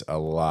heard this a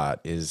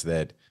lot, is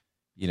that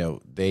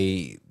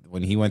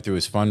when he went through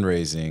his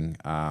fundraising,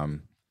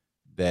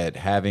 that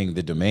having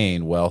the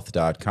domain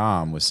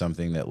wealth.com was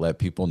something that let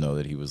people know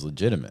that he was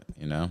legitimate,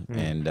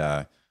 and,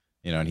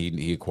 and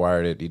he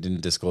acquired it. He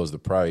didn't disclose the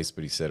price,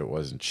 but he said it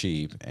wasn't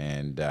cheap.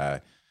 And,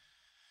 but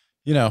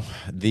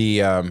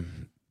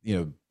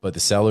the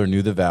seller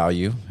knew the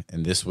value,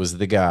 and this was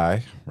the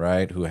guy,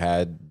 right, who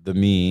had the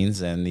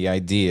means and the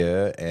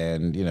idea,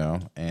 and,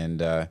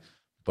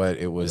 but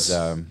it was,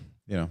 Can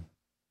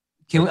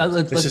we,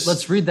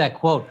 let's read that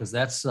quote, because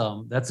that's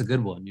a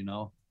good one.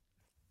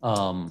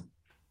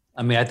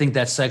 I mean, I think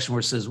that section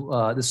where it says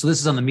this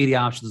is on the Media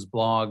Options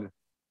blog.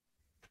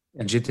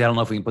 And JT, I don't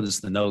know if we can put this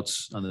in the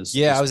notes on this.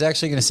 Yeah, I was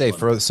actually going to say,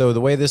 so the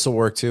way this will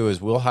work too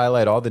is we'll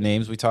highlight all the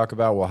names we talk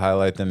about. We'll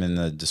highlight them in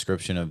the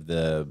description of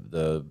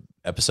the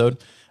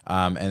episode,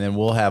 and then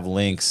we'll have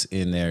links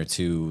in there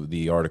to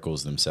the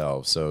articles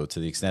themselves. So to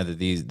the extent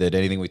that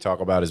anything we talk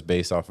about is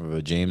based off of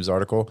a James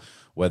article,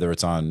 whether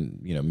it's on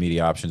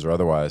Media Options or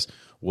otherwise,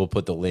 we'll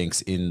put the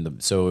links in the.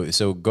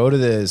 So go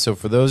to so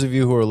for those of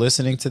you who are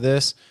listening to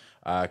this,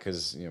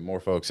 because more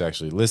folks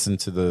actually listen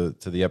to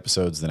the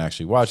episodes than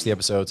actually watch the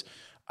episodes.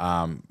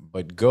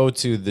 But go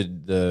to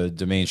the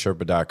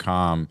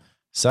domainsherpa.com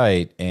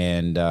site,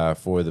 and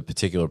for the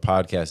particular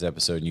podcast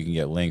episode, you can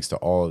get links to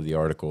all of the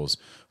articles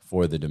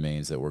for the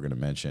domains that we're going to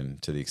mention,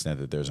 to the extent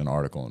that there's an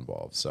article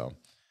involved. So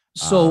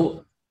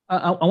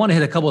I want to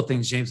hit a couple of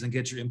things, James, and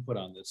get your input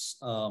on this.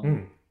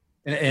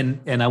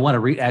 And I want to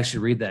read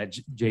that,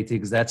 JT,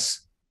 because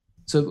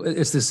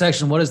it's the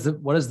section. What is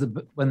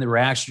when the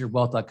reaction to your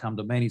wealth.com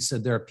domain? He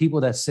said there are people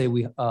that say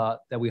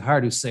that we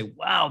hired who say,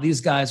 wow, these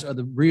guys are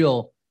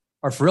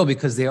for real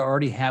because they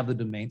already have the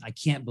domain. I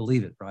can't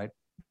believe it, right?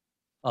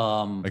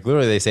 Like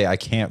literally they say, I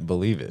can't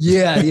believe it.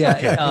 Yeah.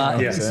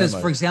 It says,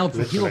 for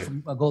example, for people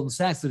from Goldman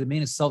Sachs, the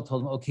domain itself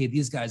told them, okay,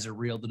 these guys are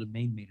real. The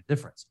domain made a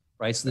difference,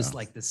 right? So this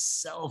the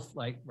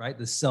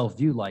self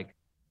view, like,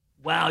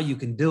 wow, you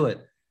can do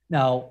it.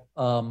 Now,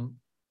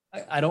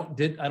 I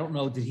don't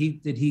know. Did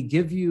he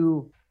give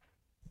you,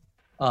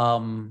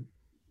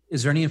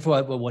 is there any info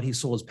about what he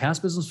sold his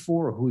past business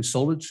for, or who he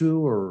sold it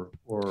to,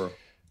 or?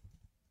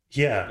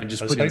 Yeah, I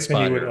just I was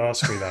hoping you would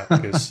ask me that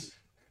because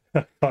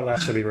I can't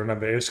actually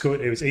remember. It was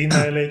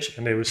Emailage,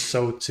 and it was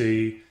sold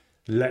to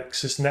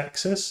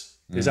LexisNexis.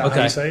 Is that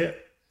how you say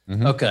it?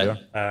 Mm-hmm. Okay.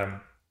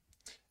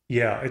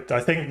 Yeah,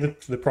 I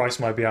think the price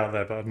might be out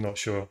there, but I'm not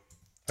sure.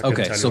 I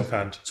couldn't tell you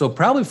offhand. So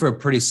probably for a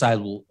pretty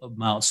sizable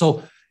amount.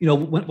 So,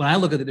 when I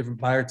look at the different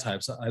buyer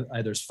types,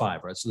 there's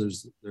 5, right? So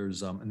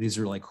there's and these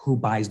are like who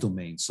buys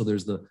domains. So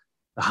there's the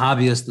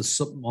hobbyist, the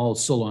small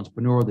solo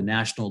entrepreneur, the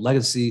national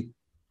legacy,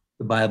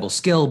 the buyable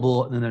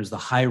scalable, and then there's the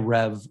high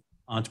rev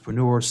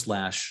entrepreneur /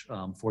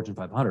 Fortune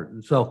 500.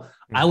 And so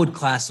I would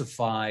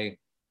classify,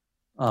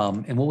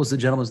 and what was the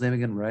gentleman's name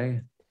again?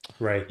 Ray?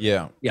 Right.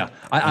 Yeah. Yeah.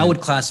 I would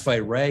classify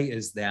Ray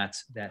as that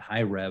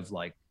high rev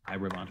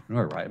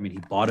entrepreneur, right? I mean, he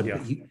bought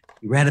it, he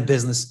ran a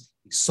business,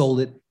 he sold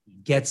it, he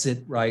gets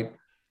it, right?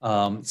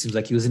 It seems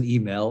like he was an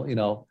email,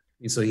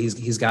 and so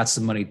he's got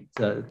some money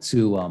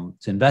to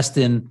invest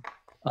in.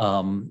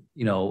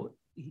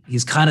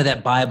 He's kind of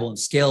that buyable and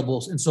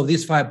scalable. And so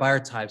these 5 buyer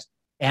types,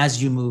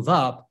 as you move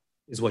up,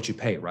 is what you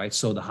pay, right?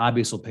 So the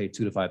hobbyist will pay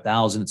 $2,000 to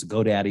 $5,000. It's a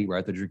GoDaddy,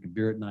 right? They're drinking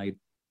beer at night.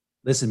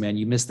 Listen, man,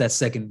 you missed that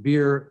second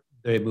beer.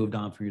 They moved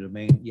on from your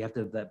domain. You have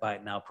to have that buy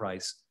it now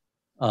price.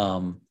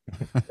 And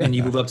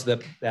you move up to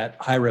that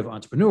high rev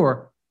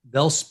entrepreneur,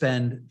 they'll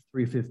spend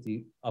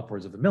 $350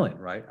 upwards of $1 million,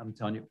 right? I'm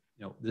telling you,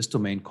 this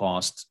domain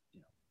costs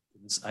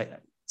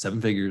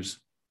 7 figures.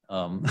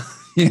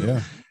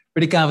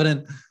 Pretty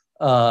confident.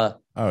 Yeah.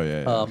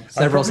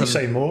 I'd probably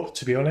say more,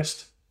 to be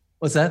honest.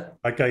 What's that?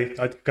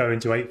 I'd go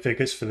into 8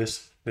 figures for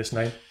this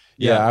name.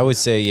 Yeah, I would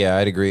say,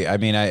 I'd agree. I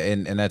mean,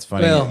 and that's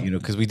funny,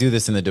 because we do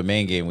this in the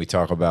domain game. We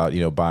talk about,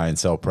 buy and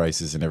sell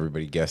prices and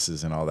everybody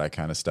guesses and all that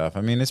kind of stuff.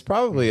 I mean, it's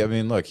probably,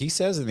 look, he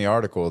says in the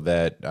article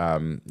that,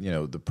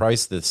 the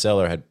price the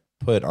seller had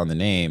put on the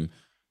name,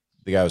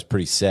 the guy was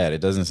pretty set.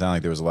 It doesn't sound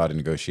like there was a lot of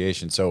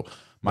negotiation. So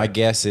my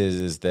guess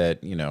is that,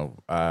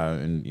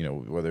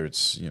 whether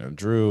it's,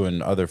 Drew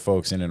and other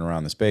folks in and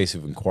around the space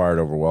who've inquired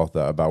over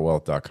about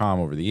wealth.com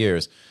over the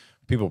years,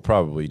 people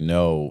probably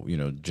know,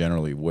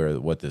 generally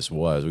what this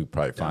was. We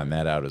probably find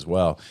that out as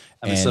well.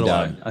 So do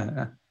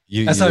I.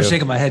 That's how I was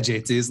shaking my head,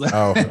 JT. It's like,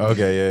 oh,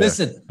 okay, yeah.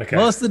 Listen,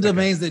 most of the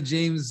domains that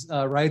James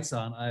writes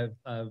on, I've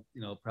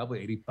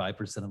probably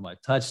 85% of them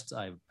I've touched.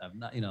 I've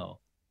not,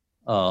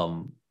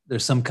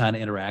 there's some kind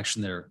of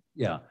interaction there.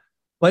 Yeah.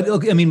 But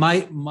okay, I mean,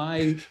 my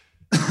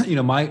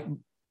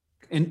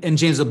and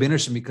James will be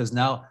interesting because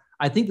now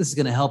I think this is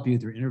going to help you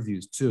through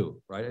interviews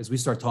too, right? As we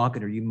start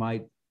talking, or you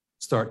might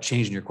start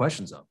changing your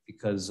questions up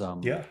because,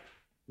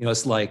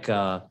 it's like,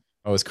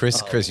 is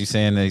Chris, you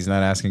saying that he's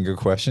not asking good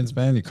questions,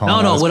 man? You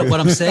calling? No.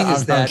 What I'm saying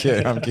is that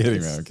I'm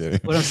kidding, man. I'm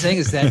kidding. What I'm saying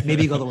is that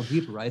maybe you go a little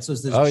deeper, right? So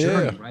it's this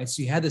journey, right?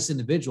 So you had this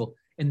individual,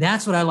 and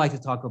that's what I like to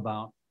talk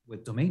about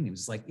with domain names.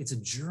 It's like it's a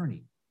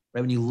journey,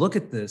 right? When you look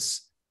at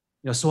this,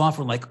 so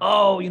often like,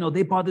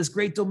 they bought this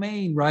great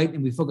domain, right?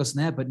 And we focus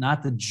on that, but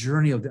not the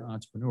journey of the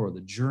entrepreneur,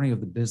 the journey of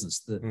the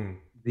business,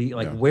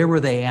 where were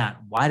they at?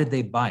 Why did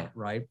they buy it,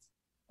 right?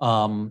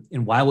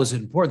 And why was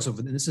it important? So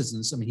in this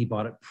instance, he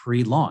bought it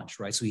pre-launch,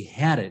 right? So he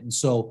had it. And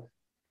so,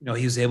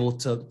 he was able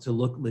to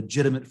look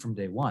legitimate from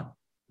day one,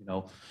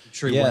 I'm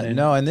sure he went in.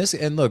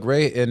 And look,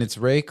 Ray, and it's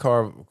Ray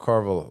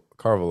Carvalho,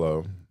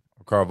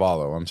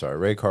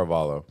 Ray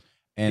Carvalho.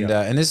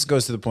 And this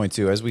goes to the point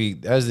too, as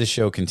this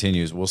show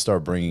continues, we'll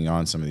start bringing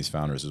on some of these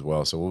founders as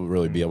well. So we'll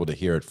really be able to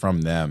hear it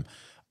from them,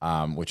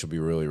 which will be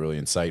really, really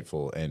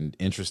insightful and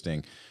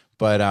interesting.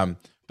 But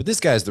this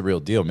guy's the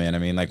real deal, man. I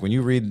mean, like when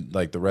you read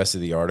like the rest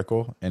of the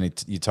article and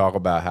you talk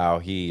about how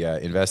he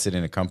invested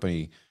in a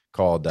company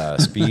called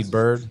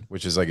Speedbird,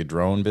 which is like a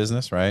drone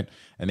business, right?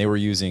 And they were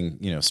using,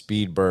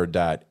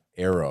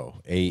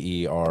 Speedbird.aero,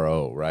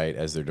 AERO, right,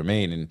 as their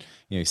domain. And,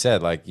 he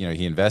said like,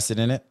 he invested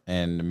in it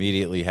and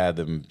immediately had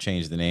them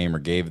change the name or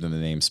gave them the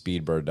name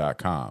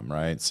speedbird.com,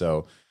 right?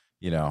 So,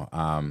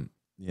 so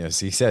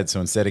he said, so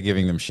instead of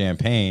giving them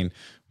champagne,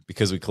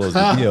 because we closed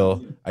the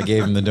deal, I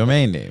gave him the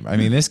domain name. I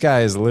mean, this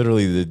guy is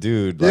literally the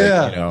dude.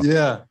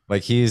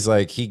 Like, he's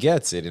like, he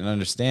gets it and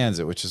understands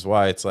it, which is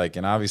why it's like,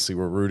 and obviously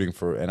we're rooting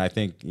for, and I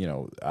think,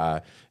 it'll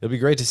be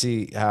great to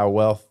see how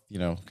wealth,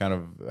 kind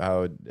of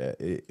how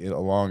it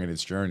along in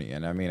its journey.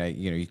 And I mean,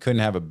 you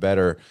couldn't have a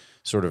better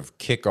sort of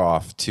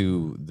kickoff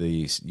to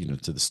the,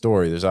 to the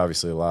story. There's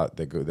obviously a lot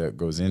that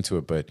goes into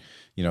it, but,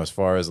 as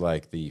far as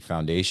like the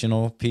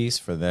foundational piece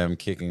for them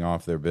kicking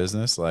off their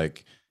business,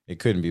 like, it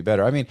couldn't be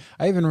better. I mean,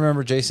 I even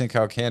remember Jason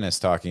Calacanis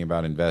talking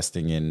about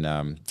investing in,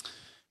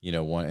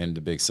 in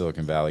the big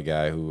Silicon Valley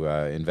guy who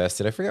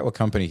invested. I forget what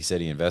company he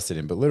said he invested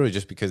in, but literally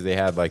just because they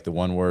had like the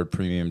one word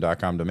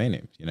premium.com domain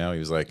name. He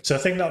was like. So I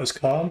think that was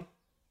Calm.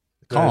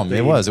 Calm.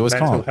 It was mental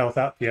Calm. Health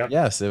app. Yeah.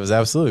 Yes, it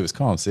was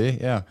Calm. See,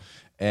 yeah.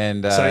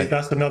 And so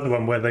that's another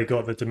one where they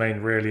got the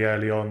domain really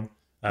early on,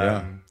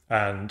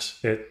 and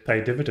it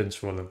paid dividends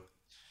for them.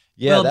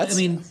 Yeah, well,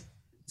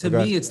 to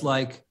me, it's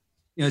like.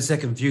 It's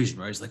that confusion,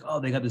 right? It's like,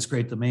 they got this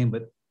great domain,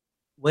 but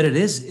what it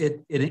is,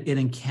 it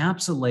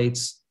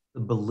encapsulates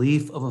the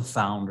belief of a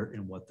founder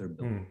in what they're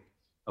building.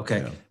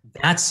 Okay.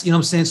 That's, you know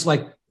what I'm saying? It's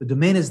like the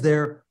domain is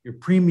there, your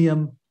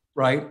premium,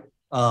 right?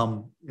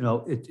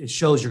 It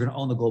shows you're going to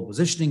own the global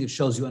positioning. It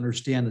shows you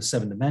understand the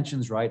 7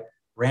 dimensions, right?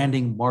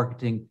 Branding,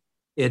 marketing.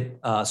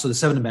 So the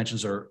 7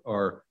 dimensions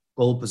are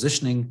global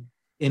positioning,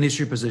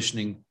 industry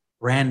positioning,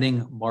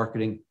 branding,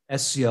 marketing,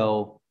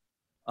 SEO,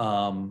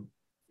 and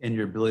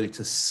your ability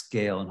to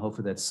scale. And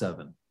hopefully that's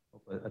 7.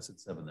 Hopefully that's at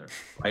 7 there,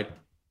 right?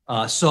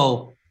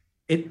 So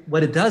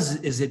what it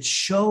does is it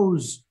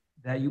shows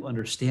that you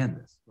understand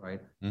this,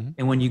 right? Mm-hmm.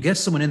 And when you get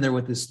someone in there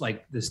with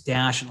this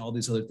dash and all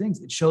these other things,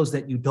 it shows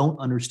that you don't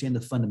understand the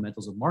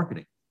fundamentals of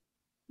marketing.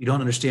 You don't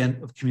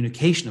understand of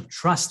communication, of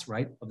trust,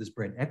 right? Of this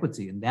brand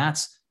equity. And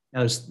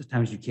there's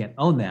times you can't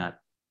own that.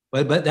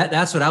 But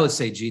that's what I would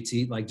say,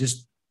 GT, like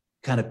just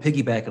kind of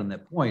piggybacking on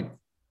that point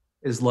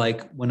is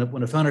like when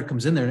a founder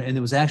comes in there, and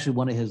it was actually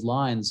one of his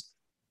lines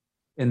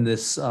in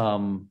this,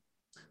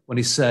 when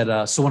he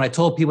said, so when I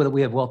told people that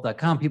we have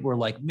wealth.com, people were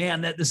like,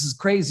 man, this is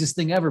the craziest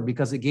thing ever,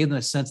 because it gave them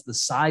a sense of the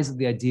size of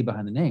the idea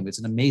behind the name. It's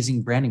an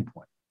amazing branding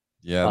point.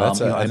 Yeah,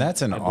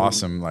 that's an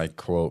awesome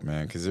quote,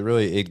 man, because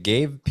it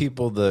gave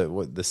people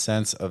the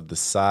sense of the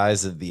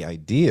size of the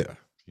idea.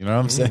 You know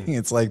what I'm saying?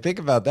 It's like, think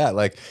about that.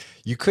 Like,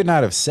 you could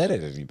not have said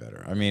it any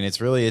better. I mean, it's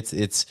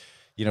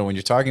when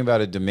you're talking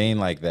about a domain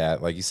like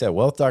that, like you said,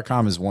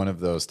 wealth.com is one of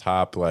those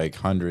top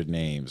 100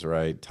 names,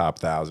 right? Top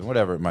 1,000,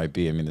 whatever it might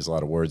be. I mean, there's a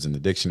lot of words in the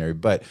dictionary,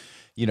 but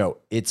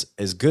it's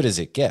as good as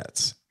it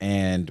gets.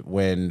 And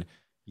when,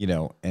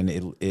 and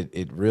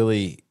it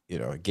really,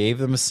 it gave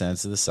them a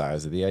sense of the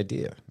size of the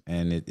idea.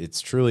 And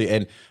it's truly,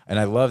 and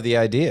I love the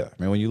idea.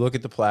 I mean, when you look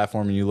at the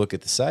platform and you look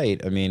at the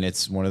site, I mean,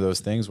 it's one of those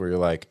things where you're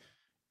like,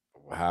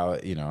 how,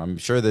 I'm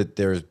sure that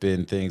there's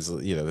been things,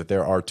 that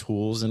there are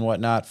tools and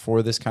whatnot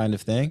for this kind of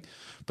thing,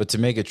 but to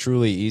make it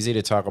truly easy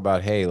to talk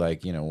about, hey,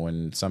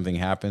 when something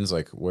happens,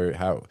 like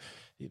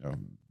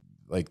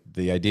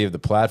the idea of the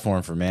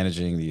platform for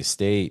managing the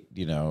estate,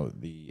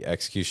 the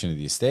execution of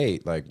the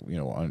estate, at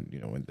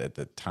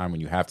the time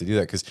when you have to do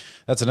that, because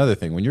that's another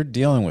thing, when you're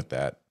dealing with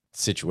that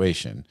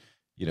situation,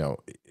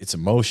 it's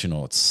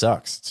emotional. It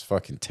sucks. It's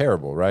fucking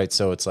terrible, right?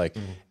 So it's like,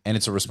 and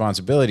it's a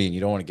responsibility, and you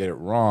don't want to get it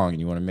wrong, and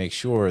you want to make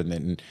sure,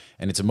 and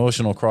it's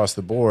emotional across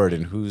the board,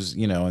 and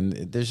and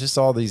there's just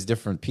all these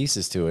different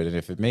pieces to it. And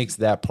if it makes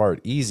that part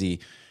easy,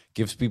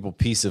 gives people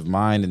peace of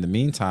mind in the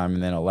meantime,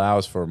 and then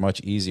allows for a much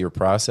easier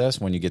process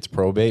when you get to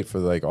probate for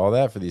all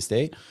that for the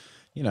estate,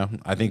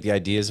 I think the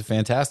idea is a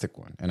fantastic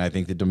one, and I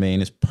think the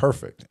domain is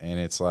perfect, and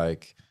it's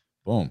like,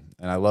 boom.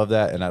 And I love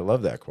that. And I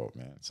love that quote,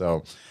 man.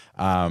 So,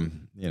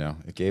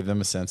 it gave them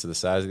a sense of the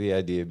size of the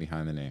idea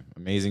behind the name.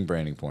 Amazing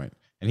branding point.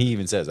 And he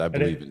even says, I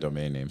believe in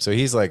domain names. So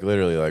he's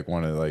literally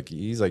one of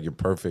he's your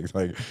perfect,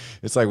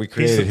 it's like we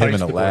created him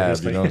in a lab,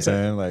 you know what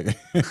I'm saying?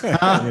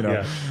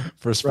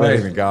 For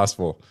spreading the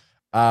gospel.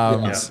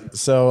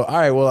 So, all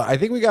right, well, I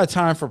think we got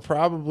time for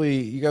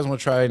probably, you guys want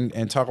to try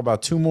and talk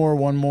about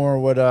one more,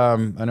 what, I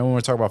know we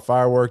want to talk about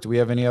Firework. Do we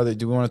want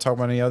to talk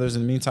about any others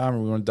in the meantime, or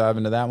we want to dive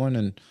into that one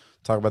and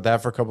talk about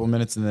that for a couple of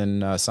minutes and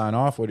then sign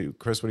off?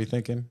 Chris, what are you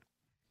thinking?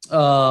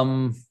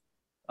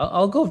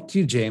 I'll go to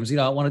you, James. I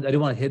do want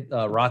to hit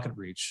Rocket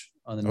Reach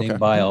on the name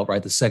bio,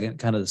 right? The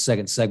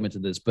second segment to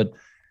this, but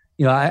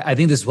I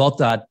think this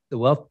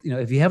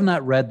if you have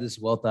not read this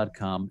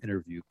wealth.com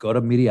interview, go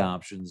to media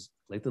options,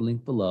 click the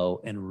link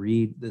below and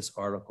read this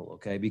article.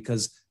 Okay.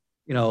 Because,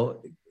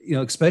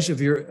 especially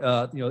if you're,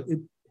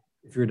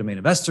 if you're a domain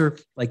investor,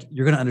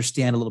 you're going to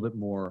understand a little bit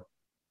more,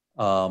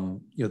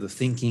 the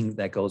thinking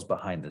that goes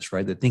behind this,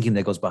 right? The thinking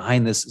that goes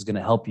behind this is going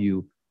to help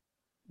you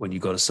when you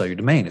go to sell your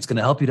domain. It's going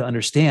to help you to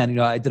understand,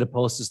 I did a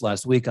post this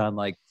last week on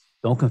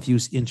don't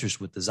confuse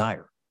interest with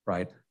desire,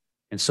 right?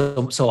 And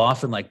so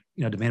often domain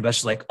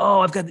investors oh,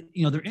 I've got,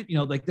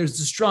 they're,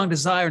 there's a strong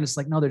desire, and it's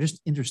no, they're just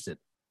interested,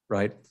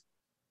 right?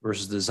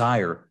 Versus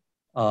desire.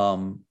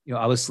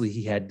 Obviously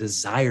he had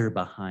desire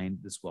behind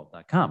this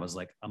wealth.com. I was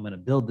I'm going to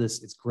build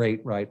this. It's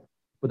great, right?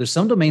 But there's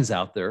some domains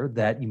out there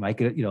that you might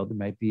get, there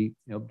might be,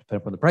 depending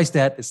upon the price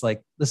tag, it's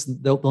listen,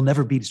 they'll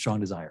never beat strong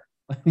desire.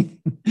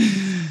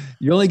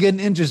 You're only getting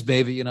interest,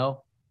 baby,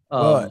 Well,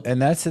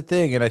 and that's the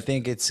thing. And I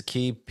think it's a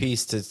key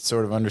piece to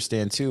sort of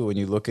understand too, when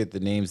you look at the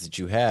names that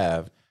you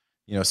have,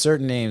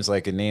 certain names,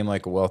 like a name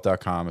like a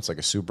wealth.com, it's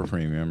a super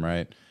premium,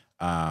 right?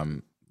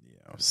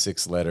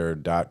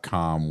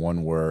 6-letter.com,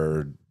 one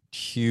word,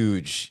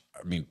 huge,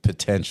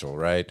 potential,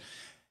 right?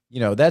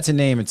 That's a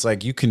name. It's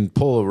you can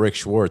pull a Rick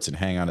Schwartz and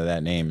hang on to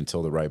that name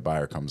until the right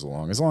buyer comes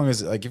along. As long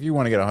as if you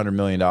want to get $100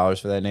 million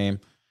for that name,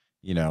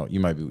 you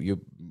might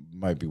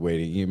be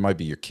waiting. It might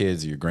be your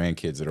kids or your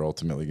grandkids that are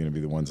ultimately going to be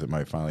the ones that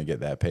might finally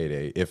get that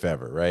payday, if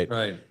ever, right?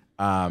 Right.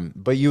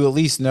 But you at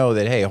least know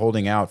that, hey,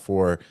 holding out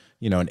for,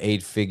 an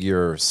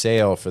 8-figure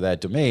sale for that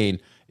domain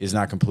is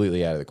not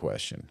completely out of the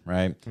question,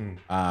 right?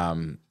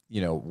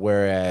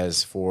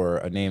 Whereas for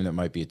a name that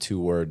might be a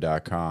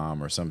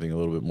 2word.com or something a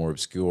little bit more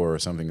obscure or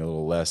something a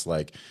little less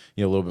a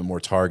little bit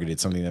more targeted,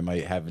 something that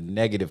might have a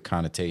negative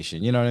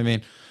connotation, you know what I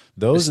mean?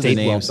 Those are the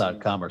names.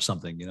 Wealth.com or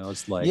something,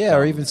 it's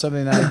or even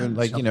something not even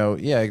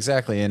yeah,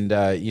 exactly. And,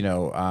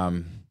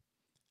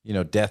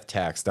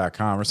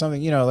 deathtax.com or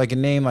something, like a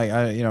name like,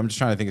 I'm just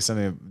trying to think of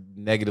something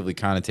negatively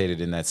connotated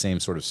in that same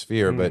sort of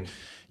sphere. But,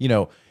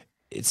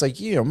 it's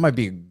like, it might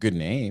be a good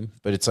name,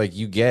 but it's like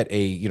you get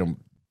a,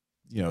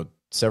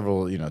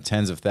 several,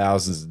 tens of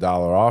thousands of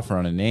dollar offer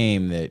on a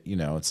name that,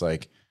 it's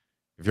like,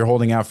 if you're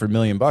holding out for $1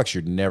 million,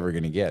 you're never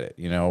going to get it,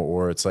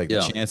 or it's like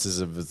the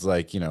chances of, it's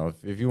like,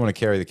 if you want to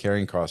carry the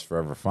carrying cost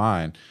forever,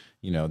 fine,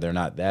 they're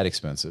not that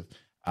expensive.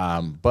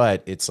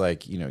 But it's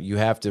like, you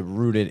have to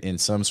root it in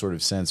some sort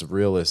of sense of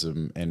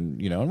realism.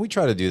 And, and we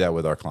try to do that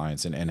with our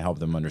clients and help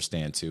them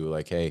understand too,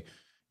 like, hey,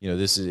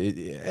 this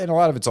is, and a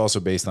lot of it's also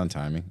based on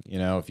timing.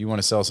 If you want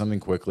to sell something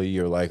quickly,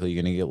 you're likely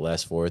going to get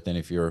less for it than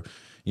if you're,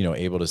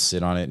 able to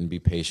sit on it and be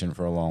patient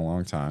for a long,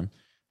 long time.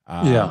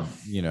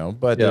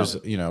 But there's,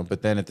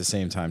 but then at the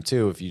same time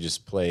too, if you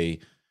just play,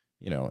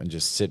 and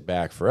just sit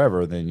back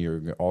forever, then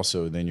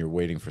you're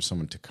waiting for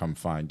someone to come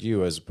find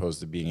you, as opposed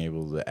to being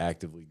able to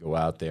actively go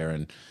out there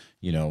and,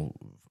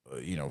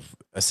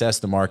 assess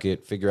the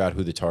market, figure out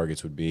who the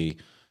targets would be,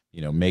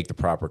 make the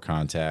proper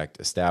contact,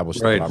 establish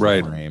the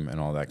proper frame, and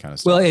all that kind of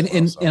stuff. Well,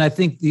 and I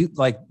think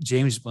like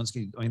James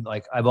Bunske,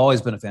 like I've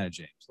always been a fan of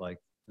James, like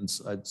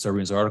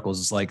serving his articles.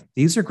 It's like,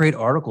 these are great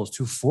articles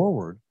to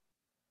forward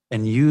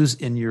and use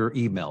in your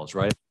emails,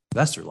 right?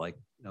 Investor, like,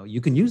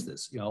 you can use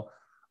this,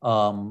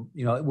 when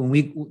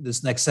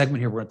this next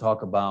segment here, we're going to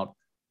talk about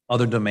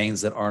other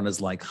domains that aren't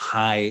as like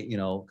high,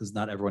 because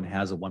not everyone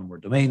has a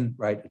 1-word domain,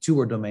 right? A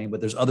 2-word domain,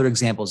 but there's other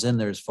examples in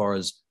there as far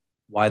as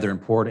why they're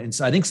important. And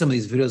so I think some of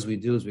these videos we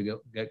do as we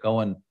get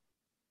going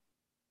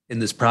in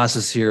this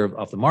process here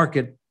off the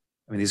market,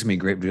 I mean, these are going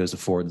to be great videos to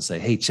forward and say,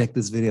 hey, check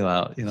this video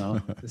out.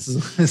 This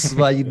is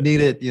why you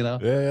need it,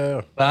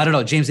 Yeah. But I don't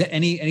know, James,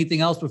 anything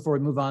else before we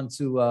move on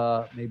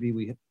to maybe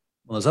we hit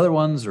one of those other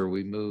ones, or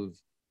we move?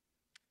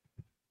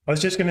 I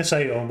was just going to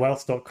say, on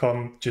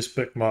wealth.com, just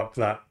bookmark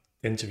that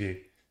interview.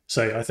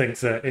 So I think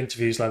that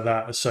interviews like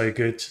that are so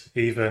good,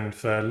 even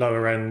for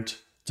lower end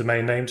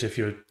domain names. If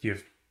you're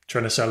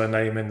trying to sell a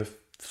name in the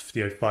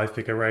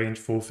 5-figure range,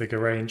 4-figure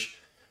range,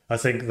 I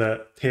think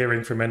that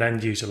hearing from an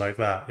end user like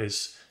that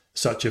is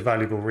such a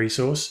valuable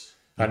resource,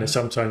 and it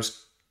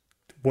sometimes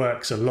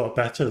works a lot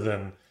better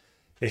than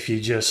if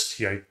you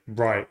just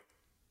write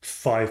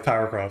 5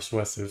 paragraphs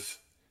worth of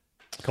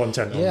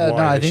content.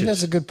 I think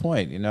that's a good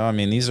point. I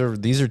mean, these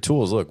are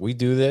tools. Look, we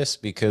do this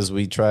because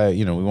we try,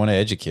 we want to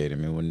educate. I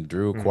mean, when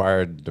Drew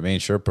acquired Domain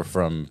Sherpa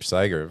from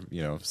Steiger,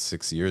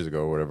 6 years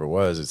ago or whatever it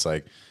was, it's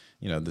like,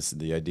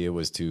 the idea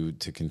was to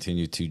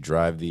continue to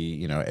drive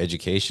the,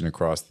 education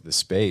across the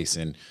space.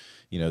 And,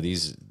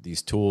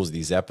 these tools,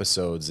 these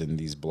episodes and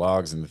these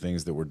blogs and the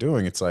things that we're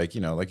doing, it's like,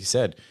 like you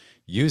said,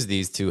 use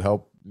these to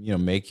help,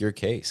 make your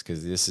case.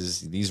 Cause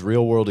these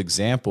real world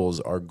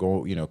examples are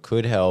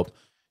could help,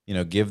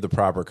 give the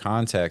proper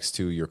context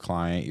to your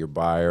client, your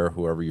buyer,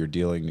 whoever you're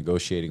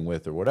negotiating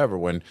with or whatever,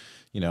 when,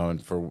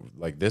 and for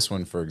like this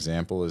one, for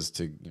example, is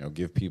to,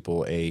 give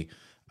people a,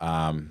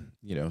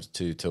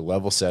 to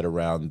level set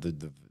around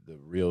the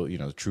real,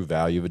 true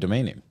value of a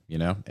domain name,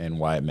 and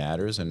why it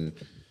matters. And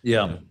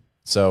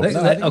so,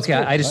 okay.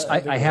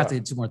 I have to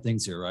hit 2 more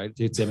things here, right?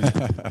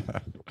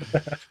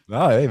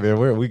 No, hey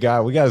man, we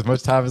got as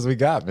much time as we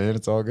got, man.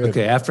 It's all good.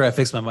 Okay. After I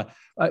fix my mic,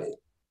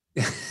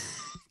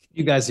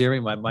 you guys hear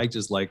me? My mic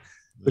just like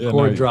the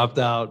cord dropped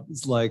out.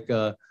 It's like,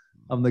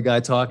 I'm the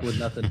guy talking with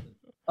nothing.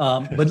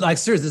 But like,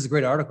 seriously, this is a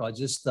great article. I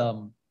just, I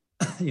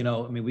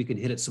mean, we could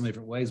hit it so many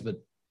different ways, but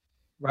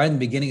right in the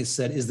beginning, it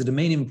said, is the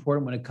domain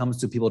important when it comes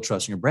to people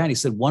trusting your brand? He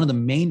said, one of the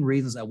main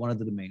reasons I wanted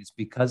the domain is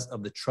because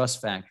of the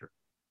trust factor.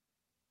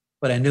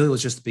 But I knew it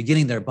was just the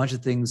beginning. There are a bunch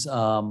of things,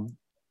 so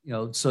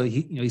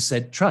he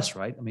said trust,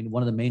 right? I mean,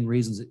 one of the main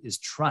reasons is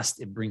trust.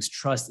 It brings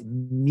trust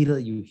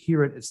immediately. You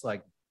hear it. It's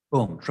like,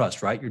 boom,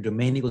 trust, right? Your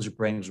domain equals your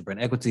brand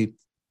equity.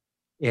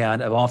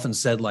 And I've often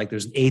said, like,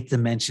 there's an 8th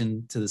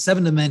dimension to the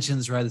 7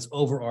 dimensions, right? This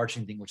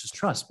overarching thing, which is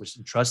trust,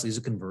 trust leads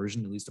to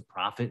conversion, it leads to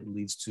profit, it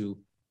leads to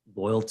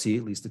loyalty,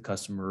 it leads to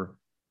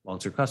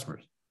long-term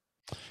customers.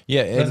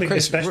 Yeah. And I think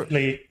Chris,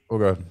 especially,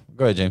 go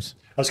ahead, James.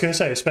 I was going to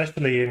say,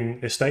 especially in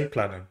estate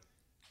planning,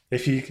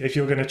 if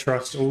you're going to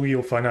trust all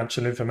your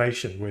financial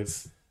information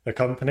with a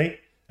company,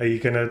 are you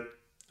going to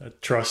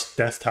trust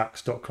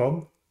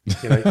deathtax.com?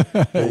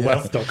 Or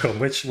wealth.com?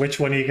 Which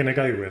one are you going to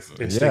go with?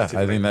 Yeah,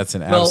 I think that's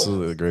an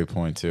absolutely great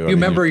point too. You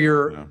remember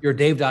your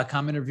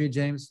Dave.com interview,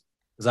 James?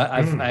 Because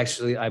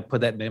I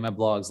put that in my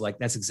blogs. Like,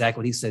 that's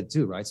exactly what he said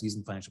too, right? So he's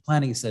in financial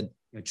planning. He said,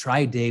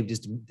 try Dave,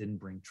 just didn't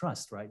bring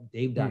trust, right?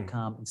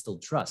 Dave.com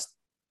instilled trust.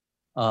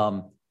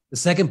 The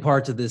second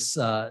part to this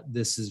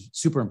is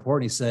super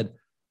important. He said,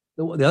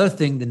 the other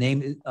thing, the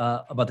name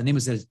about the name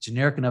is that it's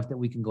generic enough that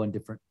we can go in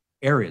different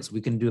areas. We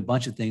can do a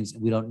bunch of things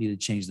and we don't need to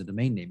change the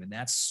domain name. And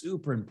that's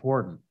super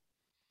important.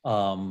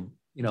 I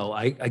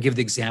give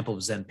the example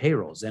of Zen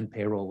Payroll. Zen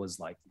Payroll was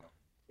like,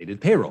 they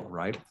did payroll,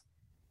 right?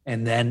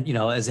 And then,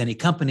 as any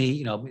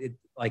company,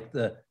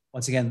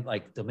 once again,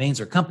 like, domains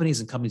are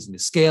companies and companies need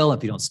to scale.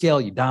 If you don't scale,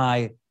 you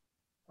die.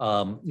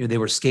 They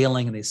were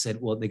scaling and they said,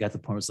 well, they got the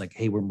point. It's like,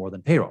 hey, we're more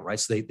than payroll, right?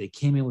 So they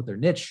came in with their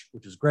niche,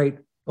 which was great.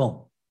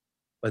 Boom.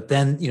 But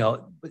then,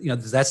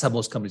 that's how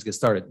most companies get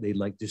started. They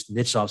like just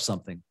niche off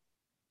something.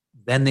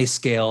 Then they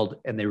scaled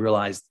and they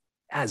realized,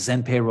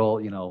 Zen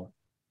Payroll,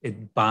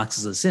 it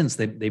boxes us in.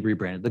 So they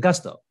rebranded the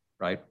Gusto,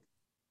 right?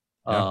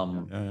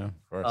 Of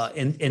course.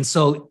 And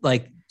so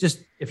like, just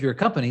if you're a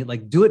company,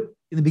 like do it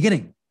in the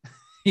beginning,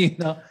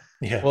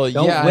 Yeah. Well,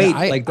 don't wait.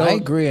 I Like,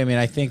 don't- agree. I mean,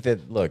 I think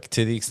that, look,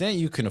 to the extent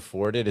you can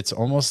afford it, it's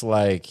almost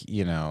like,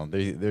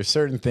 there's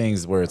certain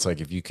things where it's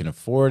like, if you can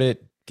afford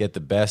it, get the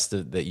best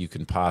that you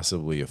can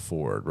possibly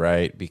afford,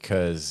 right?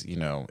 Because,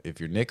 if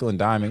you're nickel and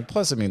diming,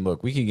 plus, I mean,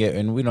 look, we can get,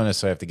 and we don't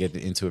necessarily have to get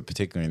into it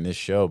particularly in this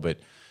show, but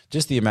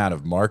just the amount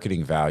of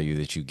marketing value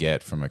that you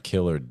get from a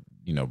killer,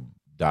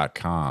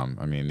 .com.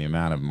 I mean, the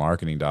amount of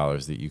marketing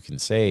dollars that you can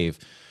save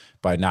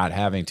by not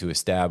having to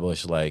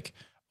establish like,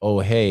 oh,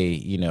 hey,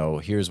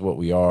 here's what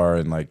we are.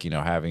 And like,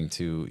 having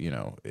to,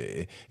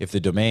 if the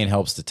domain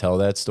helps to tell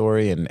that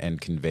story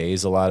and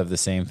conveys a lot of the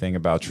same thing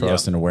about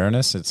trust and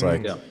awareness, it's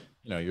like,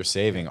 you're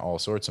saving all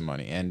sorts of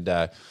money. And,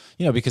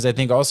 because I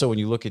think also when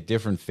you look at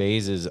different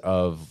phases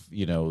of,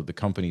 the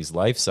company's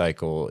life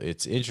cycle,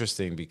 it's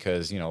interesting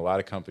because, a lot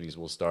of companies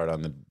will start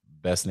on the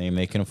best name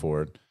they can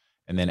afford.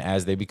 And then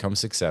as they become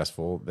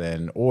successful,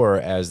 or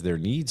as their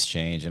needs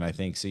change. And I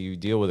think, so you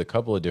deal with a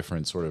couple of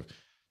different sort of,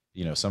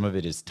 some of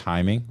it is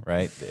timing,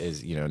 right?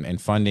 And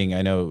funding.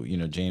 I know,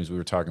 James, we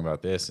were talking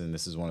about this, and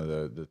this is one of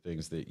the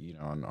things that,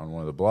 on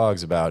one of the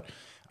blogs about,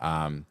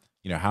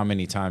 how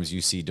many times you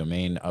see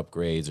domain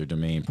upgrades or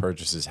domain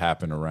purchases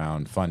happen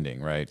around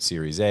funding, right?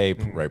 Series A,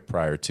 right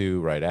prior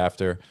to, right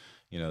after,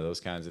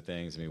 those kinds of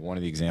things. I mean, one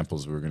of the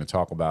examples we were going to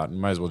talk about,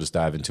 and might as well just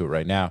dive into it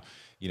right now,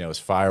 is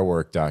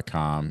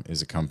Firework.com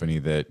is a company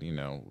that,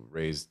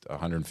 raised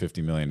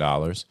 $150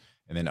 million.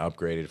 And then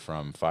upgraded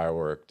from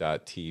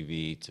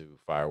firework.tv to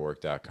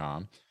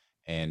firework.com.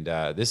 And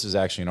this is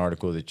actually an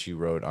article that you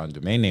wrote on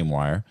Domain Name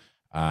Wire.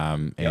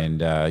 So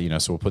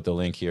we'll put the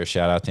link here.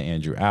 Shout out to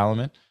Andrew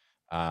Alleman,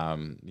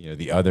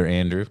 the other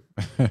Andrew.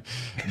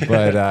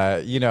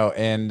 But,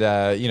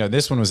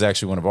 this one was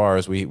actually one of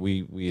ours.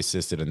 We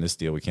assisted in this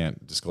deal. We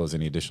can't disclose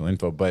any additional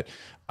info, but,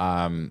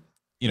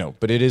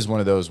 but it is one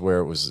of those where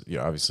it was,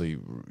 obviously,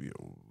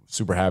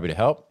 super happy to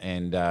help.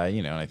 And,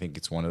 I think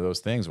it's one of those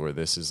things where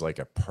this is like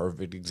a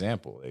perfect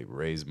example. They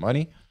raised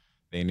money.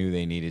 They knew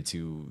they needed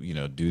to,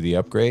 do the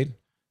upgrade.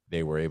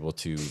 They were able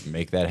to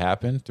make that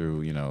happen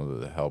through,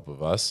 the help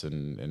of us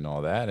and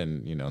all that.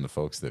 And, the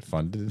folks that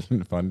funded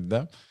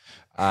them,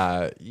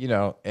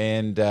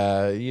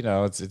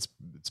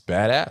 it's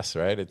badass,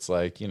 right? It's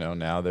like,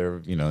 now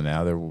they're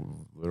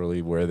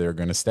literally where they're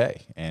going to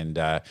stay. And,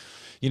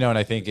 and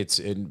I think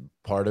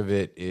part of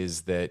it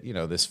is that,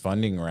 this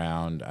funding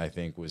round, I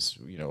think was,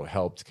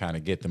 helped kind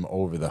of get them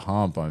over the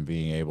hump on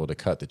being able to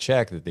cut the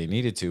check that they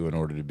needed to in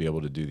order to be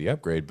able to do the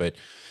upgrade. But,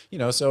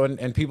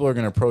 and people are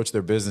going to approach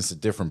their business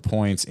at different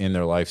points in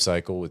their life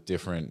cycle with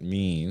different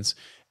means.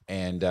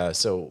 And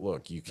so,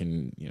 look, you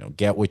can,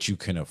 get what you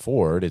can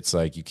afford. It's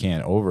like you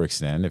can't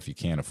overextend. If you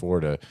can't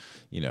afford a,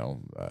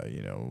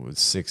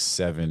 6,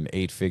 7,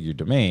 8-figure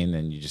domain,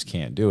 then you just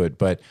can't do it.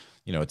 But,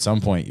 at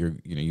some point,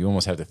 you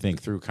almost have to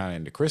think through, kind of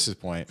into Chris's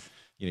point.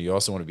 You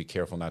also want to be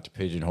careful not to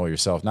pigeonhole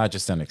yourself, not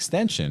just on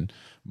extension,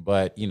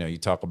 but you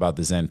talk about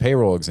the Zen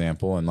Payroll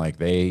example, and like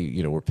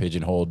they, were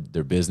pigeonholed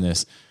their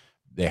business.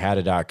 They had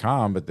a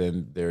 .com, but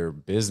then their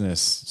business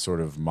sort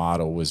of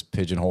model was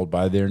pigeonholed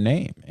by their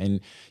name.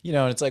 And,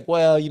 and it's like,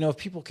 well, if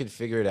people can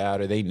figure it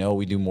out or they know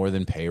we do more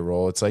than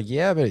payroll, it's like,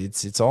 yeah, but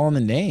it's all in the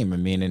name. I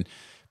mean, and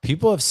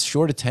people have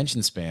short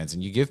attention spans,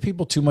 and you give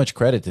people too much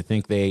credit to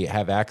think they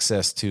have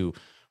access to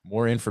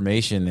more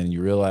information than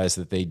you realize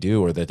that they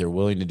do, or that they're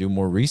willing to do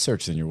more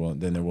research than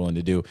they're willing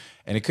to do.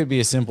 And it could be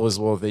as simple as,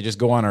 well, if they just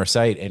go on our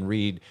site and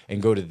read and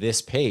go to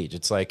this page,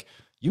 it's like,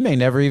 you may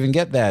never even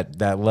get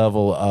that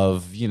level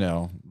of,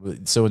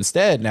 so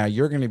instead now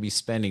you're going to be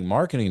spending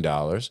marketing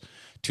dollars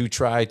to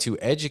try to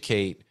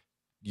educate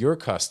your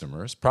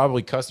customers,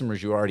 probably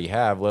customers you already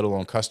have, let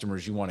alone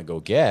customers you want to go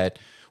get,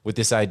 with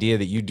this idea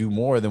that you do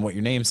more than what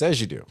your name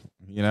says you do,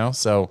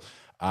 So,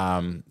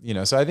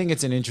 so I think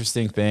it's an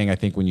interesting thing. I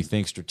think when you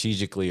think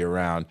strategically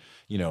around,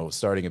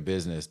 starting a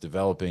business,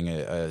 developing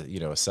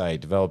a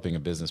site, developing a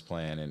business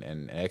plan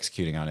and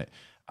executing on it,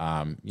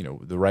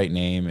 the right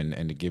name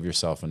and to give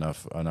yourself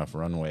enough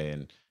runway,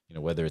 and,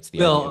 whether it's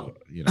the,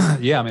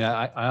 yeah, I mean,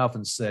 I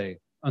often say,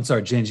 I'm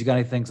sorry, James, you got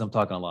anything? 'Cause I'm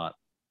talking a lot.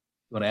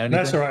 You want to add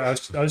anything? That's all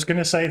right. I was going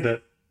to say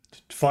that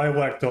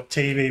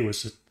firework.tv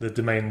was the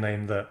domain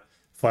name that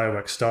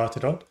Firework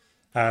started on.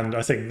 And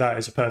I think that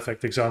is a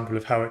perfect example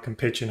of how it can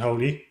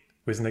pigeonhole you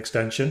with an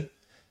extension,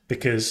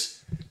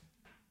 because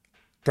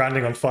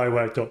branding on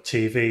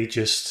firework.tv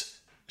just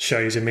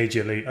shows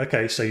immediately,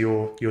 okay, so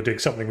you're doing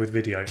something with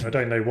video. I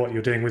don't know what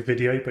you're doing with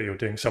video, but you're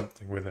doing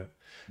something with it.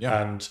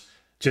 Yeah. And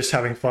just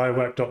having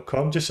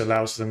firework.com just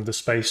allows them the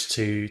space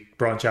to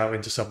branch out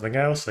into something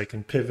else. They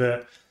can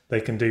pivot, they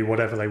can do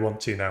whatever they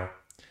want to now.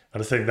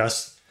 And I think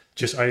that's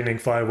just owning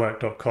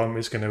firework.com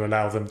is going to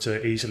allow them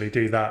to easily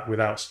do that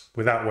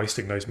without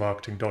wasting those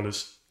marketing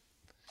dollars.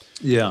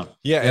 Yeah.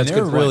 Yeah, and that's a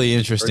they're a good really point.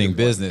 interesting Very good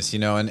point. business,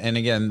 and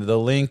again, the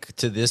link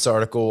to this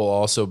article will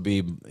also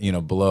be,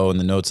 below in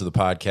the notes of the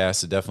podcast.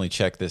 So definitely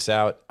check this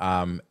out.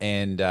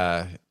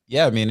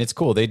 Yeah, I mean, it's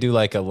cool. They do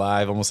like a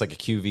live, almost like a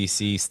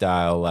QVC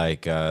style,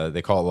 like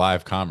they call it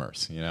live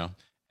commerce,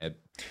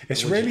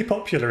 It's really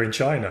popular in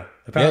China.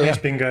 Apparently, yeah.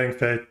 it's been going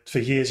for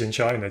years in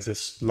China.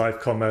 This live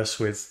commerce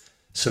with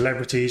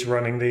celebrities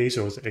running these,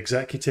 or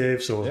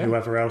executives, or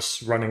whoever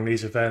else running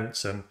these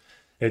events, and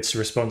it's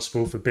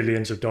responsible for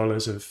billions of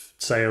dollars of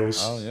sales.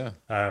 Oh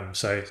yeah.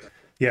 So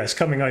yeah, it's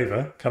coming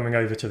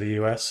over to the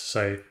US.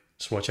 So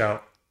just watch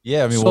out.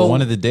 Yeah, I mean, So-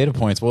 one of the data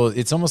points,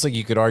 it's almost like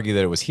you could argue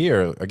that it was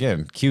here.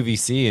 Again,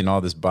 QVC and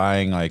all this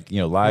buying, like,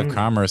 live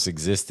commerce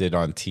existed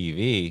on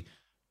TV,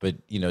 but,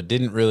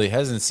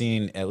 hasn't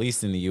seen, at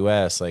least in the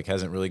US, like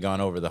hasn't really gone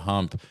over the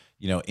hump,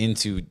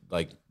 into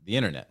like the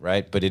internet,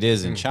 right? But it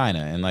is in China.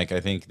 And like,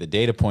 I think the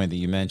data point that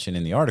you mentioned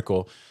in the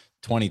article,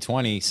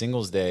 2020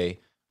 Singles Day,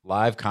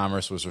 live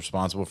commerce was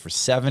responsible for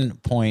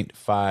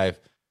 $7.5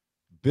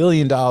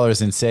 billion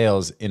in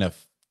sales in a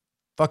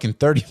fucking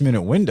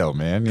 30-minute window,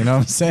 man. You know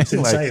what I'm saying? It's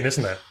insane,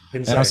 isn't it?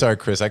 And Insane. I'm sorry,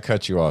 Chris, I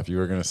cut you off. You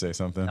were going to say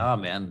something. Oh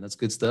man, that's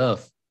good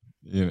stuff.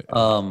 You-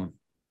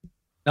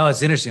 No,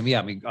 it's interesting. Yeah,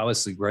 I mean,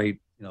 obviously great.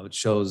 It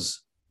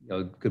shows,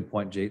 good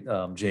point,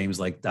 James,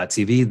 like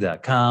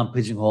 .tv.com,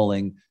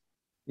 pigeonholing,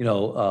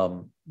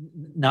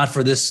 not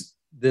for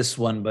this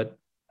one, but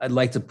I'd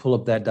like to pull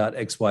up that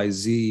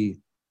 .xyz.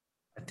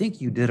 I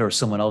think you did, or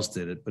someone else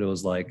did it, but it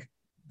was like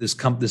this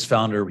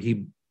founder,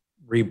 he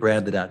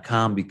rebranded the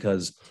 .com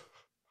because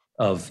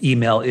of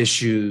email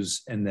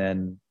issues and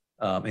then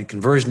and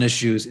conversion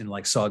issues, and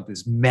like saw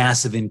this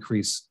massive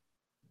increase.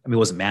 I mean, it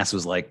wasn't massive, it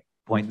was like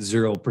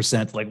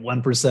 0.0%, like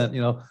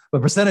 1%,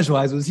 but percentage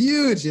wise it was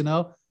huge, and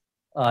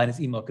it's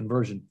email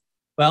conversion.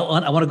 Well,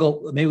 I want to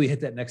go, maybe we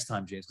hit that next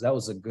time, James, because that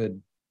was a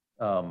good,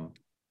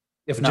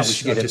 if not, we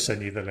should I get it. just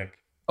send you the link.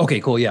 Okay,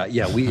 cool.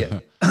 Yeah. We,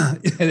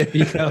 there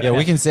you go. yeah,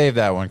 we can save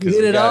that one. You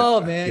hit it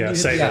all, man. Yeah, You hit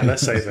save it.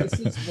 Let's save it.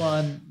 This is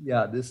one.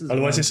 Yeah, this is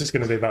Otherwise, one. this is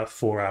going to be about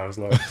 4 hours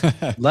long.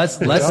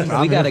 Let's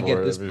I'm we got to here get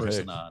for it. this That'd be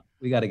person great. on.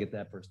 We got to get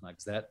that person on,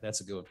 because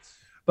that's a good one.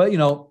 But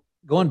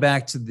going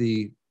back to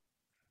the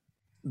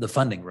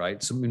funding,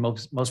 right? So I mean,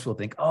 most people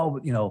think,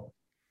 oh,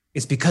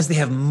 it's because they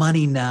have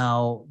money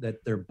now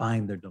that they're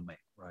buying their domain,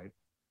 right?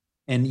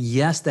 And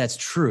yes, that's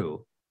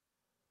true,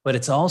 but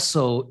it's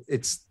also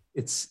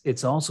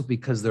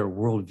because their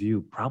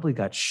worldview probably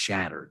got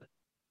shattered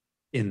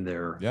in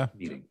their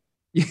meeting.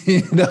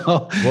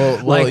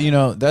 Well,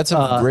 like, that's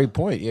a great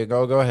point. Yeah,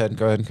 go ahead,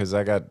 because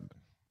I got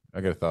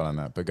a thought on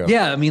that. But go.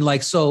 Yeah, I mean,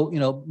 like, so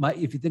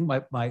if you think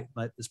my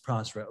this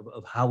process, right,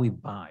 of how we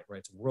buy, right?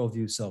 It's a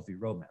worldview, self-view,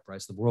 roadmap,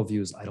 right? So the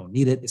worldview is I don't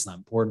need it, it's not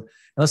important.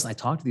 And listen, I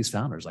talk to these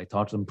founders, I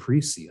talk to them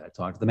pre-seed, I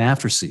talk to them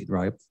after seed,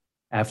 right?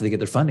 After they get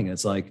their funding, and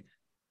it's like,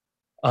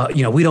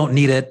 we don't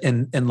need it.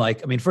 And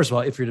like, I mean, first of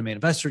all, if you're a domain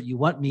investor, you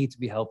want me to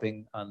be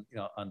helping on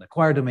the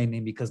acquired domain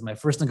name, because my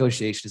first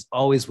negotiation is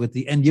always with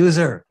the end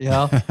user,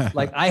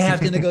 like I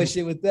have to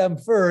negotiate with them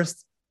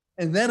first,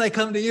 and then I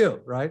come to you,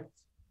 right?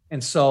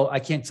 And so I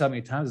can't tell how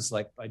many times it's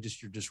like,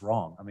 you're just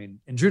wrong. I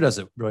mean, and Drew does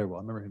it really well.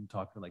 I remember him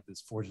talking to like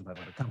this Fortune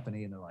 500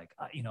 company, and they're like,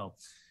 and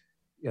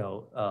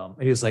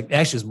he was like,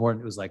 actually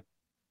it was like,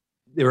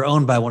 they were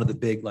owned by one of the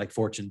big, like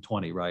Fortune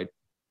 20, right?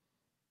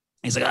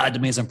 He's like,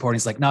 domains are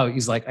important. He's like, no,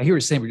 he's like, I hear what you're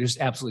saying, but you're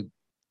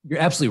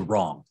absolutely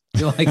wrong.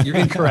 You're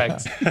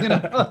incorrect.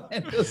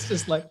 And it's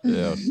just like,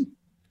 and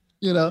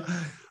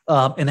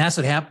that's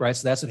what happened, right?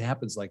 So that's what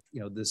happens. Like,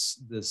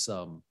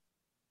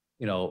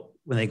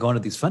 when they go into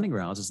these funding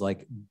rounds, it's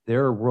like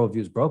their worldview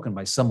is broken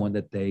by someone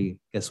that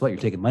guess what? You're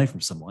taking money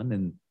from someone,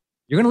 and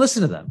you're going to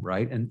listen to them,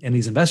 right? And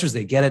these investors,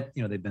 they get it.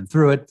 They've been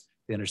through it.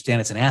 They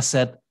understand it's an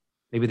asset.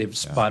 Maybe they've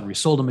bought and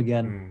resold them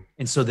again.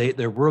 And so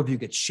their worldview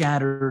gets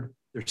shattered.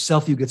 Their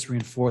self-view gets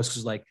reinforced,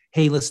 because like,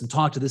 hey, listen,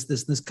 talk to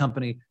this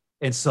company.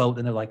 And so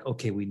then they're like,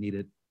 okay, we need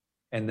it.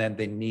 And then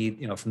they need,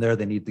 from there,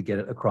 they need to get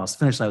it across the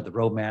finish line with the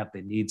roadmap.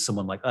 They need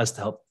someone like us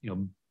to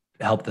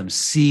help them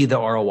see the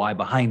ROI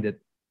behind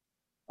it.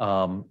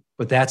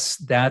 But that's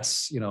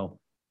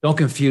don't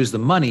confuse the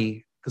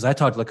money, because I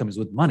talk to companies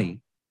with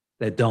money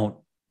that don't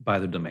buy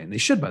their domain. They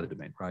should buy the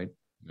domain, right?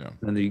 Yeah. And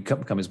then the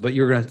companies. But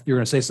you're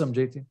gonna say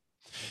something, JT?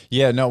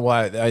 Yeah, no,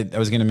 well, I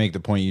was going to make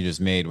the point you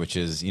just made, which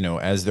is,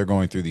 as they're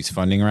going through these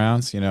funding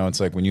rounds, it's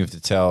like when you have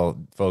to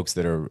tell folks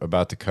that are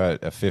about to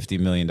cut a $50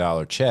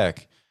 million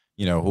check,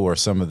 who are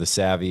some of the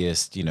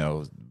savviest,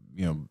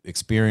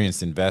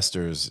 experienced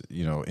investors,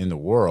 in the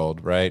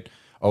world, right?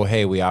 Oh,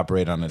 hey, we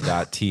operate on a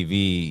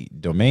 .tv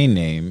domain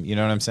name. You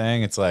know what I'm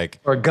saying? It's like,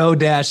 or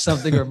GoDash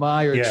something, or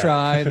My, or Yeah.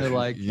 Try. And they're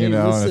like, hey, and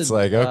listen, it's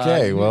like,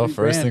 okay, well,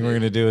 first thing we're rebrand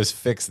going to do is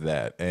fix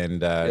that. And,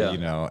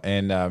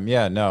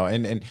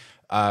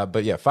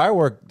 but yeah,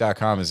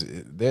 firework.com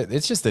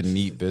it's just a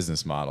neat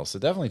business model. So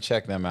definitely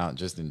check them out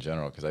just in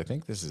general, because I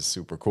think this is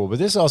super cool. But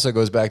this also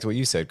goes back to what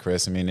you said,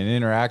 Chris. I mean, in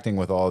interacting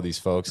with all of these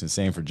folks, and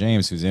same for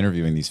James, who's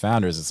interviewing these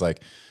founders, it's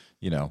like,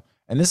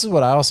 and this is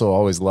what I also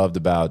always loved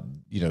about,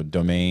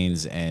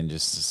 domains and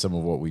just some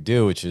of what we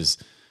do, which is,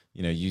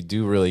 you know, you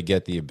do really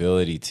get the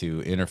ability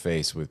to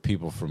interface with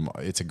people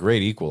it's a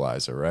great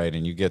equalizer, right?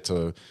 And you get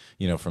to,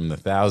 you know, from the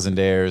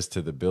thousandaires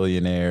to the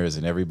billionaires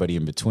and everybody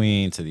in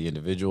between to the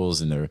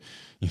individuals and their,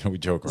 you know, we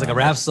joke around. It's like a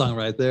rap song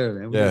right there,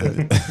 man. Yeah.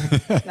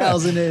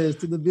 Thousandaires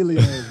to the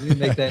billionaires. We need to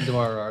make that into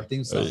our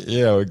theme song.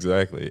 Yeah,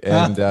 exactly.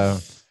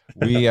 And,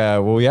 we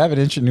have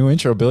an new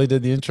intro. Billy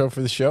did the intro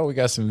for the show. We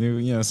got some new,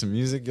 you know, some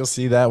music. You'll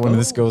see that when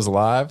this goes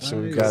live.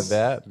 So we've got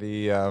that. The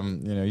you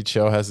know, each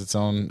show has its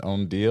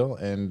own deal,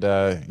 and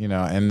you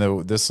know, and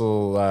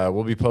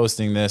we'll be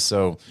posting this.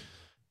 So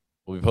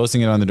we'll be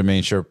posting it on the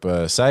Domain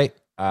Sherpa site.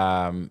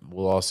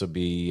 We'll also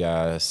be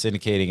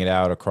syndicating it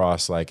out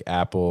across like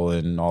Apple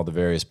and all the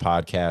various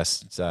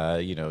podcasts,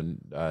 you know,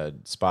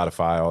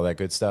 Spotify, all that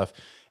good stuff.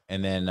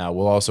 And then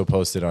we'll also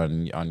post it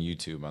on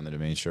YouTube, on the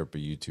Domain Sherpa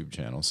YouTube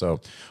channel. So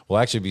we'll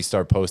actually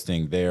start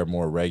posting there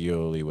more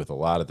regularly with a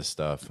lot of the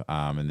stuff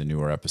in the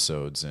newer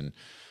episodes and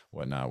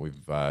whatnot. We've,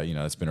 you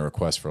know, it's been a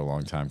request for a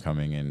long time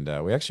coming.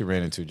 And we actually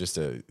ran into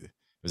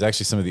it was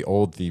actually some of the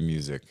old theme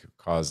music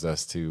caused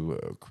us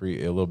to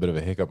create a little bit of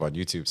a hiccup on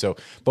YouTube. So,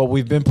 but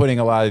we've been putting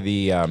a lot of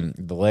the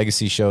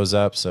legacy shows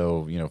up.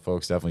 So, you know,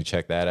 folks, definitely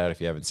check that out if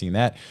you haven't seen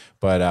that.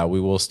 But we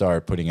will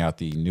start putting out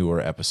the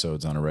newer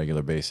episodes on a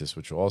regular basis,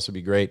 which will also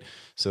be great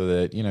so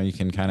that, you know, you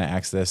can kind of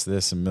access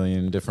this a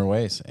million different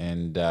ways.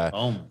 And,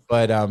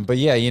 but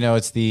yeah, you know,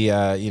 it's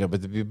the, you know,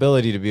 but the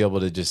ability to be able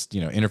to just, you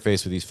know,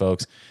 interface with these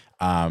folks,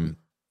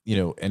 you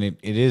know, and it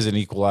is an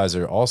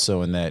equalizer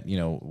also in that, you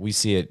know, we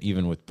see it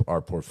even with our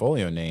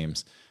portfolio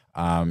names.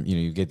 You know,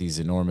 you get these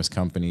enormous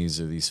companies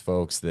or these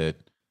folks that,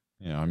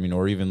 you know, I mean,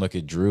 or even look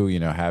at Drew,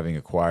 you know, having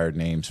acquired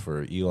names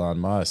for Elon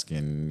Musk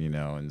and, you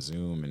know, and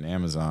Zoom and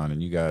Amazon.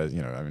 And you guys,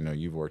 you know, I know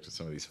you've worked with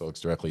some of these folks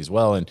directly as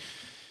well. And,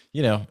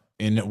 you know,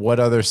 in what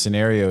other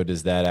scenario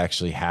does that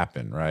actually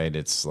happen, right?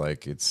 It's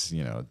like,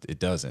 you know, it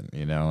doesn't,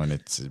 you know, and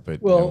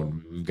but well, you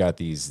know, we've got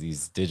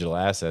these digital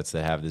assets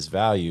that have this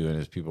value, and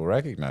as people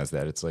recognize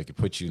that, it's like it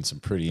puts you in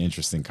some pretty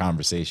interesting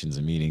conversations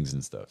and meetings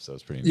and stuff. So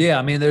it's pretty neat. Yeah,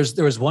 I mean,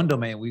 there was one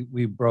domain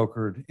we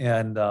brokered,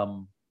 and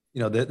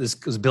you know, this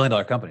was $1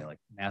 billion company, like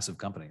massive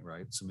company,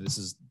 right? So I mean, this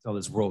is all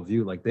this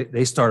worldview. Like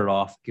they started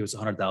off, give us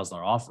 $100,000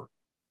 offer.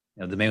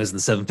 You know, the domain was in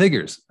the 7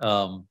 figures.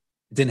 It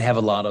didn't have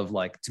a lot of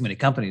like too many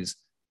companies.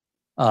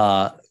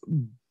 Well,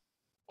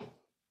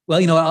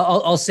 you know,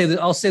 I'll say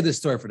this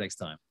story for next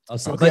time.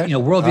 Okay. But, you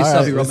know, worldview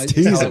stuff.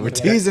 We're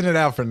teasing it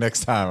out for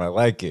next time. I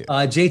like it.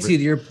 JT, to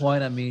your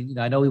point, I mean, you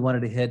know, I know we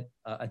wanted to hit.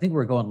 I think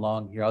we're going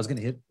long here. I was going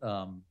to hit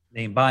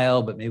name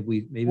bio, but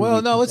maybe.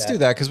 Well, no, let's do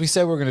that because we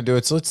said we're going to do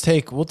it. So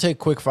we'll take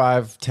quick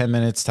 5-10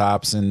 minutes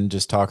tops and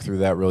just talk through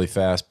that really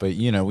fast. But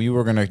you know, we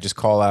were going to just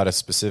call out a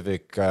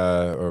specific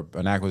or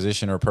an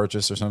acquisition or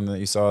purchase or something that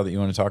you saw that you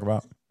want to talk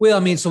about. Well, I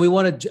mean, so we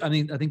wanted. I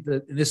mean, I think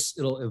that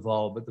it'll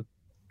evolve, but the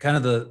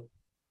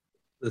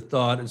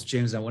thought as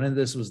James and I went into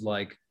this was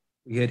like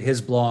we had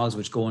his blogs,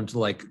 which go into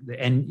like the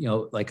end, you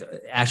know, like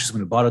actually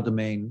someone who bought a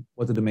domain,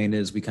 what the domain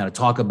is. We kind of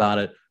talk about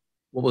it.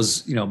 What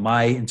was, you know,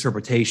 my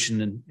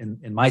interpretation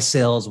and my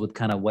sales with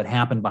kind of what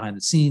happened behind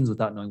the scenes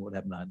without knowing what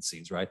happened behind the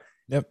scenes, right?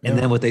 Yep. And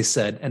then what they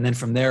said, and then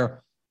from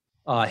there,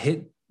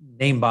 hit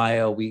name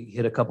bio. We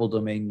hit a couple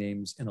domain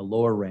names in a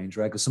lower range,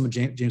 right? Because some of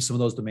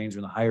those domains are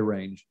in the higher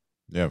range.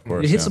 Yeah, of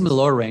course. We hit some of the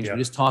lower range. Yeah. We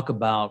just talk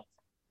about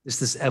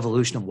this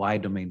evolution of why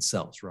domain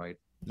sells, right?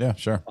 Yeah,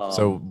 sure.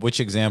 So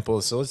which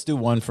example? So let's do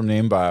one from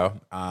name bio.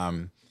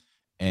 And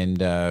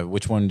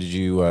which one did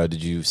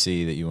you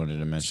see that you wanted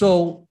to mention?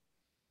 So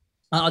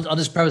I'll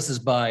just preface this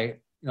by, you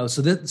know,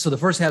 so the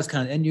first half is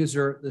kind of end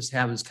user. This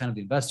half is kind of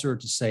the investor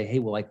to say, hey,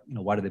 well, like, you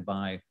know, why did they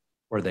buy?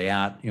 Where are they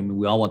at? I mean,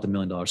 we all want the $1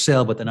 million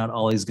sale, but they're not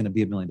always going to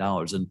be $1 million.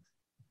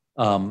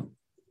 And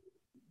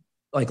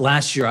like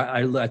last year,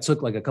 I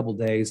took like a couple of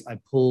days. I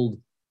pulled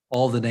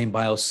all the name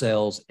bio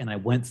sales and I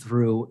went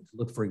through to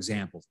look for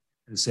examples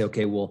and say,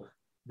 okay, well,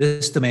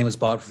 this domain was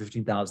bought for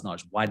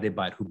 $15,000. Why did they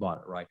buy it? Who bought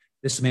it? Right.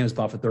 This domain was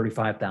bought for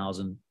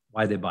 $35,000.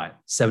 Why did they buy it?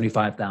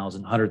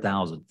 $75,000,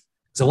 $100,000.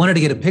 So I wanted to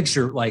get a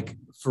picture like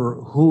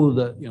for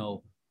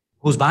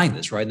who's buying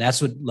this, right? And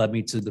that's what led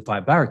me to the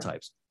 5 buyer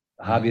types: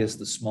 the hobbyist,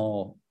 the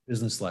small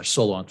business /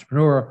 solo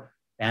entrepreneur,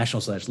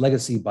 national /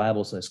 legacy,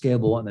 Bible /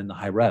 scalable, and then the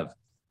high rev.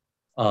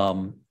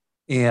 You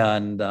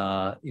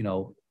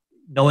know,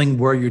 knowing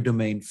where your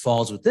domain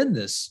falls within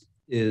this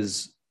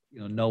is,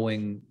 you know,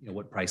 knowing, you know,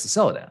 what price to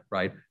sell it at,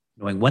 right?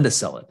 Knowing when to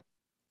sell it.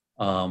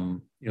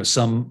 You know,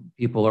 some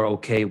people are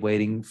okay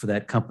waiting for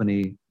that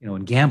company, you know,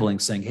 in gambling,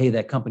 saying, hey,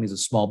 that company is a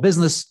small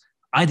business.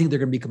 I think they're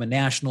going to become a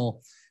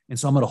national. And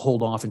so I'm going to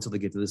hold off until they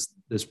get to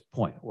this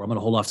point, or I'm going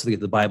to hold off until they get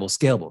to the Bible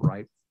scalable,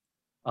 right?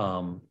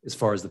 As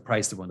far as the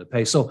price they're going to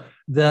pay. So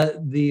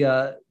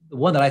the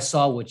one that I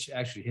saw, which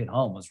actually hit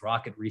home, was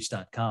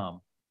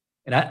rocketreach.com.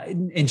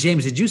 And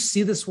James, did you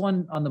see this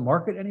one on the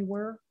market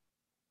anywhere?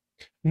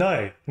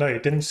 No,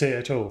 didn't see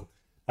it at all.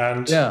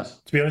 And yeah,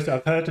 to be honest,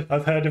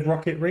 I've heard of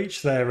Rocket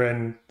Reach. They're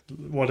in,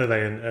 what are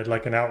they in?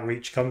 Like an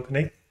outreach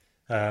company.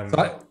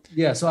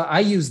 So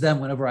I use them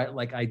whenever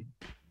I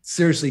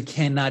seriously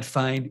cannot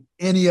find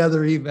any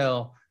other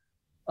email.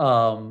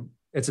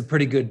 It's a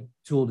pretty good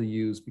tool to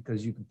use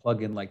because you can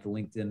plug in like the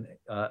LinkedIn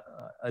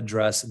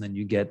address, and then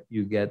you get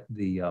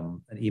the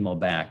an email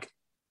back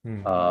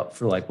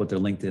for like what their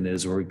LinkedIn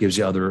is, or it gives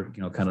you other,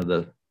 kind of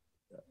the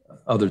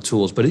other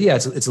tools. But yeah,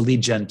 it's a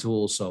lead gen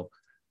tool, so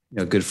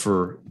good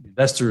for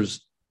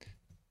investors.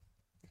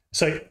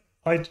 So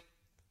I'd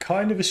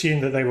kind of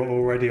assumed that they were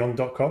already on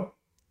 .com.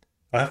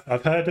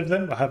 I've heard of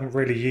them. I haven't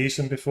really used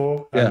them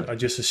before. And I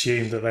just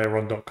assumed that they were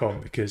on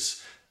 .com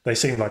because they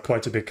seem like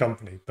quite a big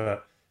company.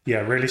 But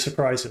yeah, really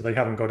surprised that they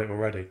haven't got it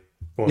already.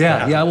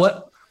 Yeah.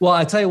 Well,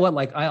 I tell you what,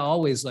 like I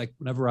always, like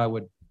whenever I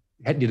would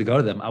need to go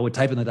to them, I would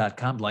type in the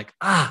 .com, like,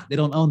 they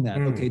don't own that.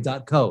 Okay,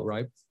 .co,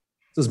 right?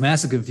 So there's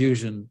massive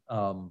confusion,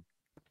 on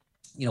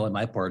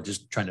my part,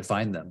 just trying to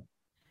find them.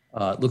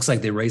 It looks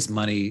like they raised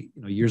money,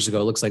 years ago.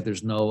 It looks like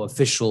there's no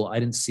official, I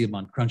didn't see them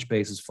on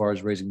Crunchbase as far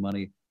as raising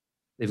money.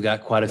 They've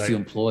got quite a few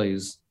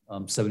employees,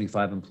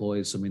 75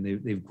 employees. So, I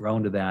mean, they've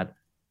grown to that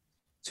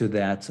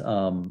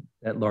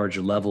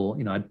larger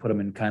level. I'd put them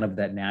in kind of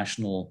that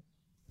national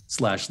 /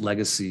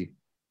 legacy.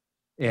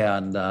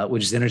 And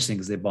which is interesting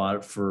because they bought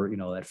it for,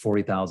 at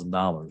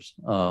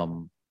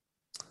 $40,000.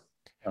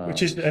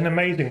 Which is an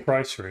amazing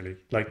price, really.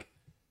 Like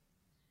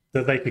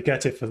that they could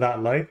get it for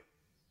that low,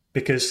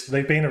 because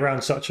they've been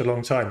around such a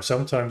long time.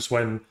 Sometimes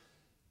when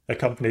a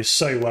company is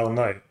so well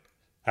known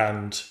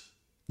and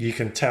you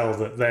can tell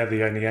that they're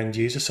the only end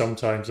user,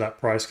 sometimes that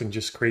price can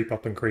just creep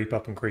up and creep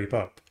up and creep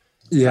up.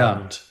 Yeah.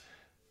 And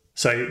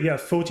so yeah,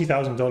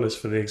 $40,000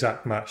 for the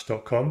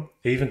exactmatch.com,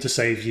 even to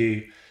save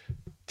you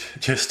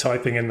just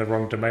typing in the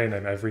wrong domain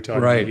name every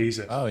time you use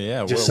it. Oh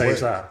yeah, just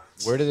saves that.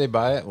 Where did they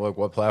buy it?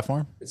 What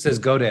platform? It says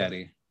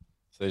GoDaddy.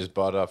 So they just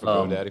bought it off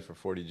of GoDaddy for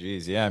 40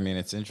 G's. Yeah, I mean,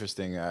 it's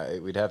interesting.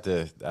 We'd have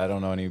to. I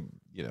don't know any,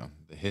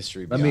 the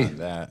history beyond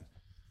that.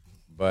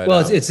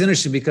 But it's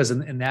interesting because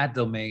in that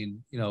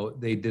domain,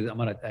 they did. I'm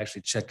going to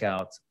actually check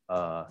out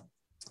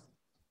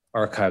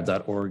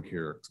archive.org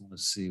here. I want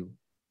to see.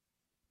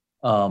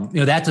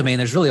 That domain.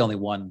 There's really only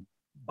one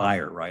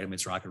buyer, right? I mean,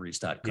 it's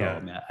rocketreach.co. Yeah. I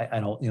mean, I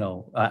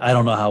don't, I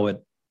don't know how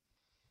it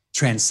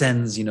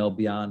transcends,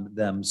 beyond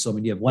them. So, I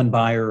mean, you have one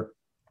buyer.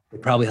 They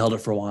probably held it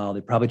for a while.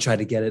 They probably tried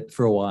to get it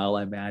for a while,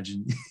 I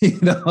imagine,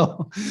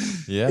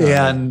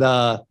 Yeah. And,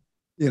 I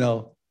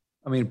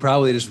mean,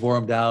 probably just wore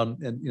them down.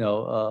 And,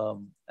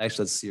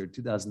 actually, let's see here,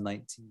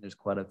 2019, there's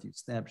quite a few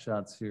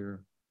snapshots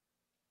here.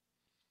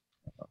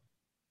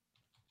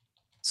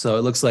 So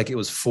it looks like it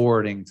was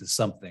forwarding to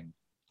something,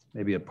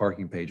 maybe a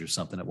parking page or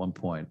something at one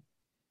point.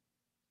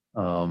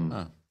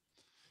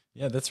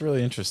 Yeah, that's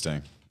really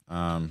interesting.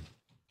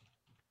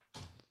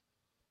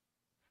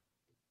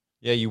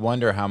 Yeah, you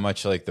wonder how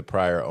much like the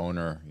prior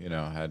owner,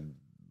 had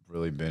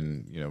really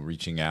been,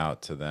 reaching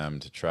out to them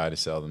to try to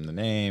sell them the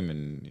name,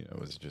 and it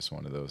was just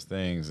one of those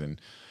things. And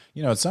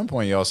at some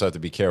point you also have to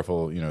be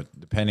careful,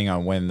 depending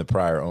on when the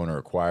prior owner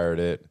acquired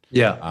it.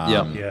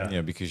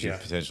 Because you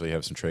potentially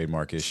have some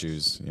trademark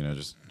issues.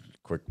 Just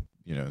quick,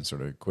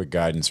 sort of quick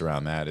guidance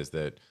around that is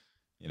that,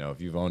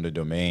 if you've owned a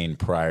domain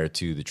prior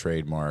to the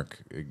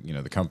trademark,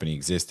 the company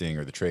existing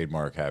or the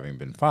trademark having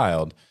been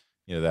filed,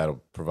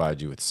 that'll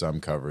provide you with some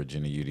coverage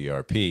in a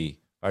UDRP.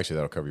 Actually,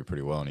 that'll cover you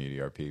pretty well in a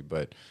UDRP.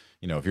 But,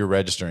 if you're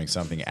registering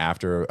something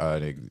after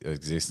an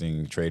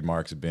existing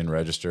trademark's been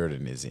registered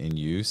and is in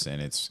use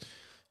and it's,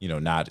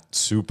 not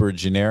super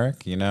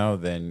generic,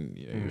 then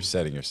you're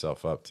setting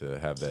yourself up to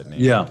have that name.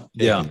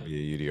 Be a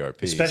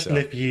UDRP.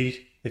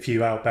 Especially if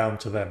you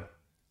outbound to them.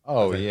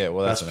 Oh yeah,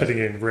 well that's putting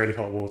in really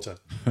hot water.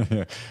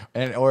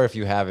 or if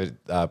you have it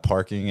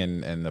parking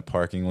and the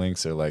parking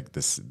links are like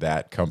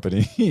that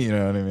company, you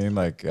know what I mean?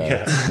 Like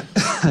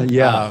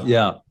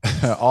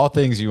all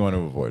things you want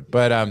to avoid.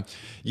 But I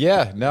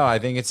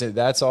think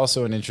that's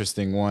also an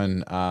interesting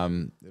one.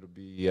 It'll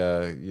be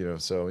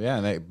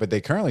but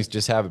they currently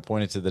just have it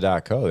pointed to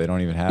the .co. They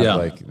don't even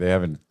have they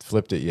haven't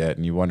flipped it yet,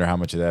 and you wonder how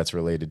much of that's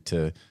related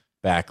to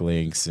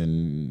backlinks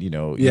and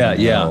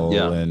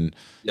and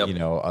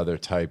other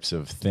types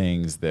of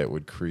things that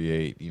would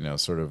create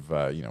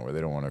where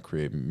they don't want to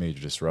create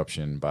major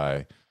disruption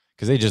because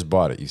they just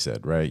bought it, you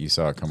said, right? You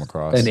saw it come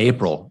across in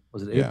April.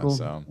 Was it April?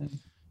 So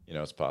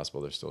it's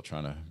possible they're still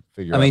trying to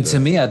figure out. I mean, to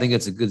me, I think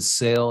it's a good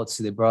sale. Let's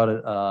see, they brought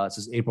it it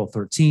says April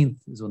 13th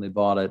is when they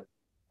bought it.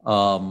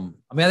 I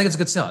think it's a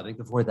good sale. I think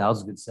the 40,000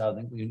 is a good sale. I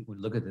think when you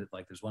look at it,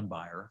 like there's one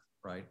buyer,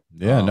 right?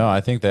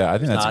 I think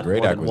that's a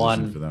great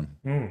acquisition for them.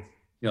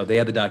 They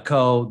had the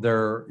 .co.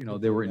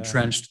 They were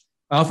entrenched.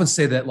 I often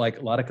say that like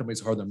a lot of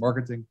companies hard their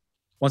marketing.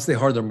 Once they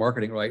hard their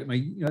marketing, right? I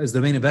mean, as the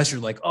main investor,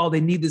 like, oh,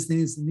 they need this,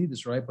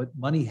 right? But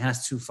money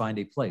has to find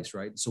a place,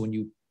 right? So when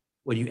you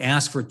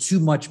ask for too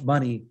much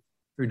money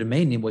for your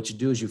domain name, what you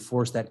do is you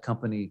force that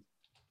company.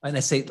 And I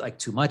say like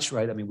too much,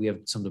 right? I mean, we have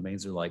some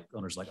domains that are like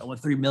owners like, I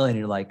want 3 million. And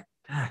you're like,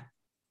 for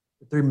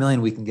 3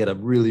 million, we can get a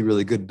really,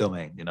 really good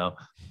domain, a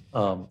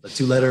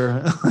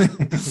 2-letter.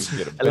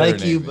 I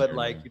like you, but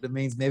like your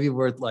domain's maybe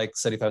worth like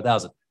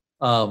 75,000.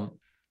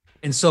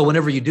 And so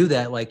whenever you do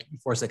that, like you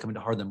force that company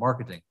to harden their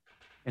marketing.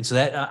 And so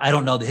that I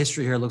don't know the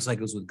history here. It looks like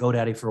it was with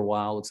GoDaddy for a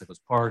while. It looks like it was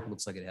parked. It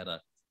looks like it had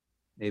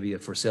maybe a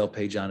for sale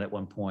page on it at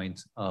one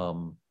point.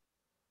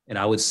 And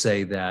I would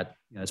say that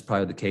that's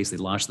probably the case. They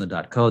launched in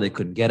the .co, they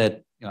couldn't get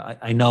it.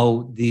 I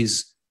know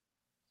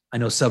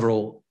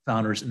several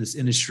founders in this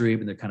industry,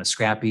 and they're kind of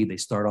scrappy. They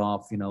start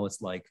off,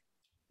 it's like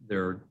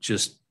they're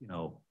just,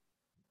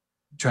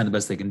 trying the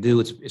best they can do.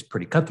 It's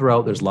pretty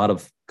cutthroat. There's a lot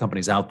of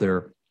companies out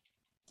there,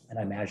 and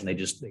I imagine they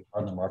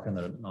run the market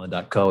on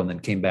the .co and then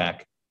came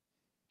back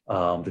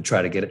to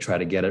try to get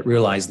it,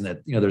 realizing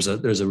that there's a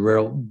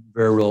very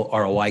real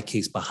ROI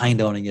case behind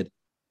owning it,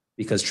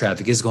 because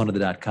traffic is going to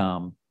the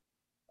 .com,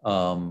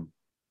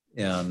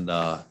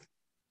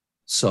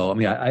 so I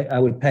mean I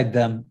would peg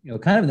them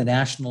kind of in the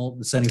national,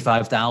 the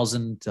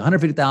 75,000 to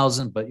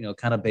 150,000, but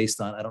kind of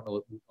based on I don't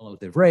know what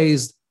they've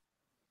raised.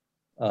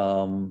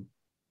 I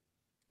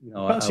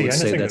can't see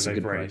anything that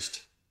they've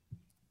raised.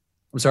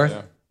 I'm sorry?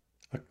 Yeah.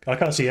 I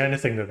can't see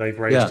anything that they've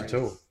raised at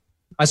all.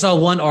 I saw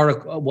one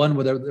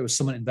where there was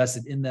someone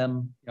invested in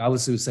them.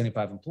 Obviously, it was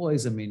 75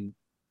 employees. I mean,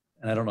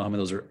 and I don't know how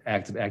many of those are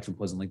active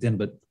employees on LinkedIn,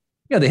 but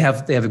they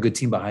have a good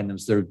team behind them.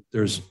 So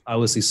there's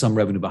obviously some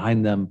revenue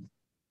behind them.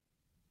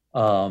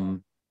 I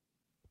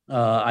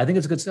think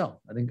it's a good sell.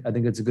 I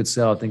think it's a good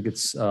sell. I think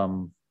it's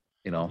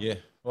Yeah.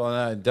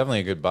 Well, definitely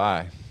a good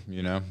buy.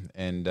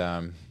 And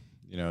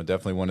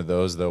definitely one of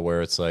those though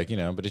where it's like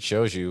but it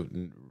shows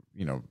you,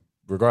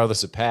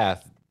 regardless of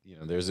path,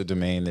 there's a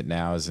domain that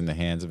now is in the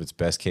hands of its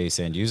best case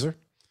end user,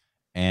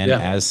 and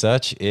as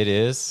such, it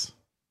is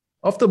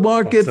off the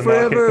market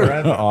forever.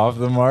 Off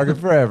the market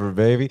forever,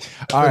 baby.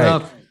 All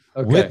right.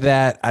 Okay. With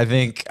that, I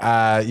think,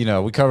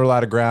 we covered a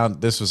lot of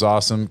ground. This was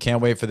awesome.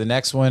 Can't wait for the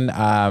next one.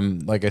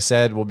 Like I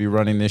said, we'll be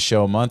running this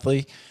show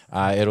monthly.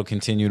 It'll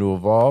continue to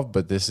evolve,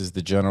 but this is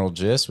the general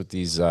gist with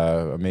these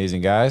amazing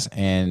guys,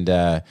 and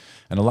a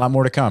lot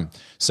more to come.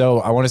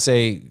 So I want to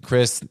say,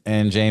 Chris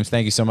and James,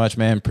 thank you so much,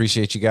 man.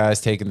 Appreciate you guys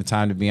taking the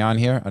time to be on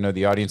here. I know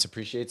the audience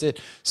appreciates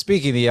it.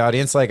 Speaking of the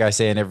audience, like I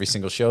say in every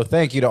single show,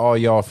 thank you to all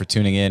y'all for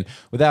tuning in.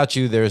 Without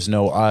you, there's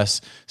no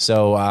us.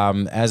 So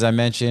as I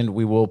mentioned,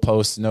 we will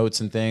post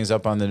notes and things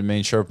up on the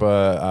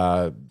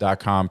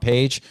domainsherpa.com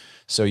page.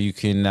 So you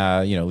can,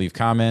 leave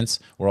comments.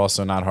 We're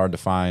also not hard to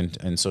find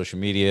in social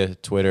media,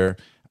 Twitter,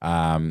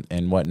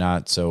 and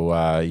whatnot. So,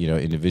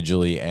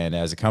 individually and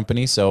as a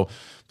company. So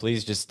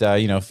please just,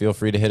 feel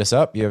free to hit us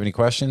up. You have any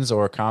questions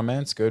or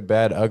comments, good,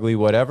 bad, ugly,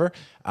 whatever.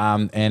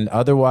 And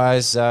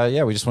otherwise,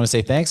 we just want to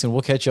say thanks, and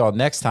we'll catch you all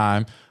next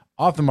time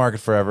off the market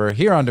forever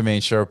here on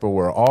Domain Sherpa,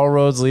 where all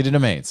roads lead to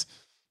domains.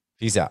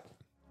 Peace out.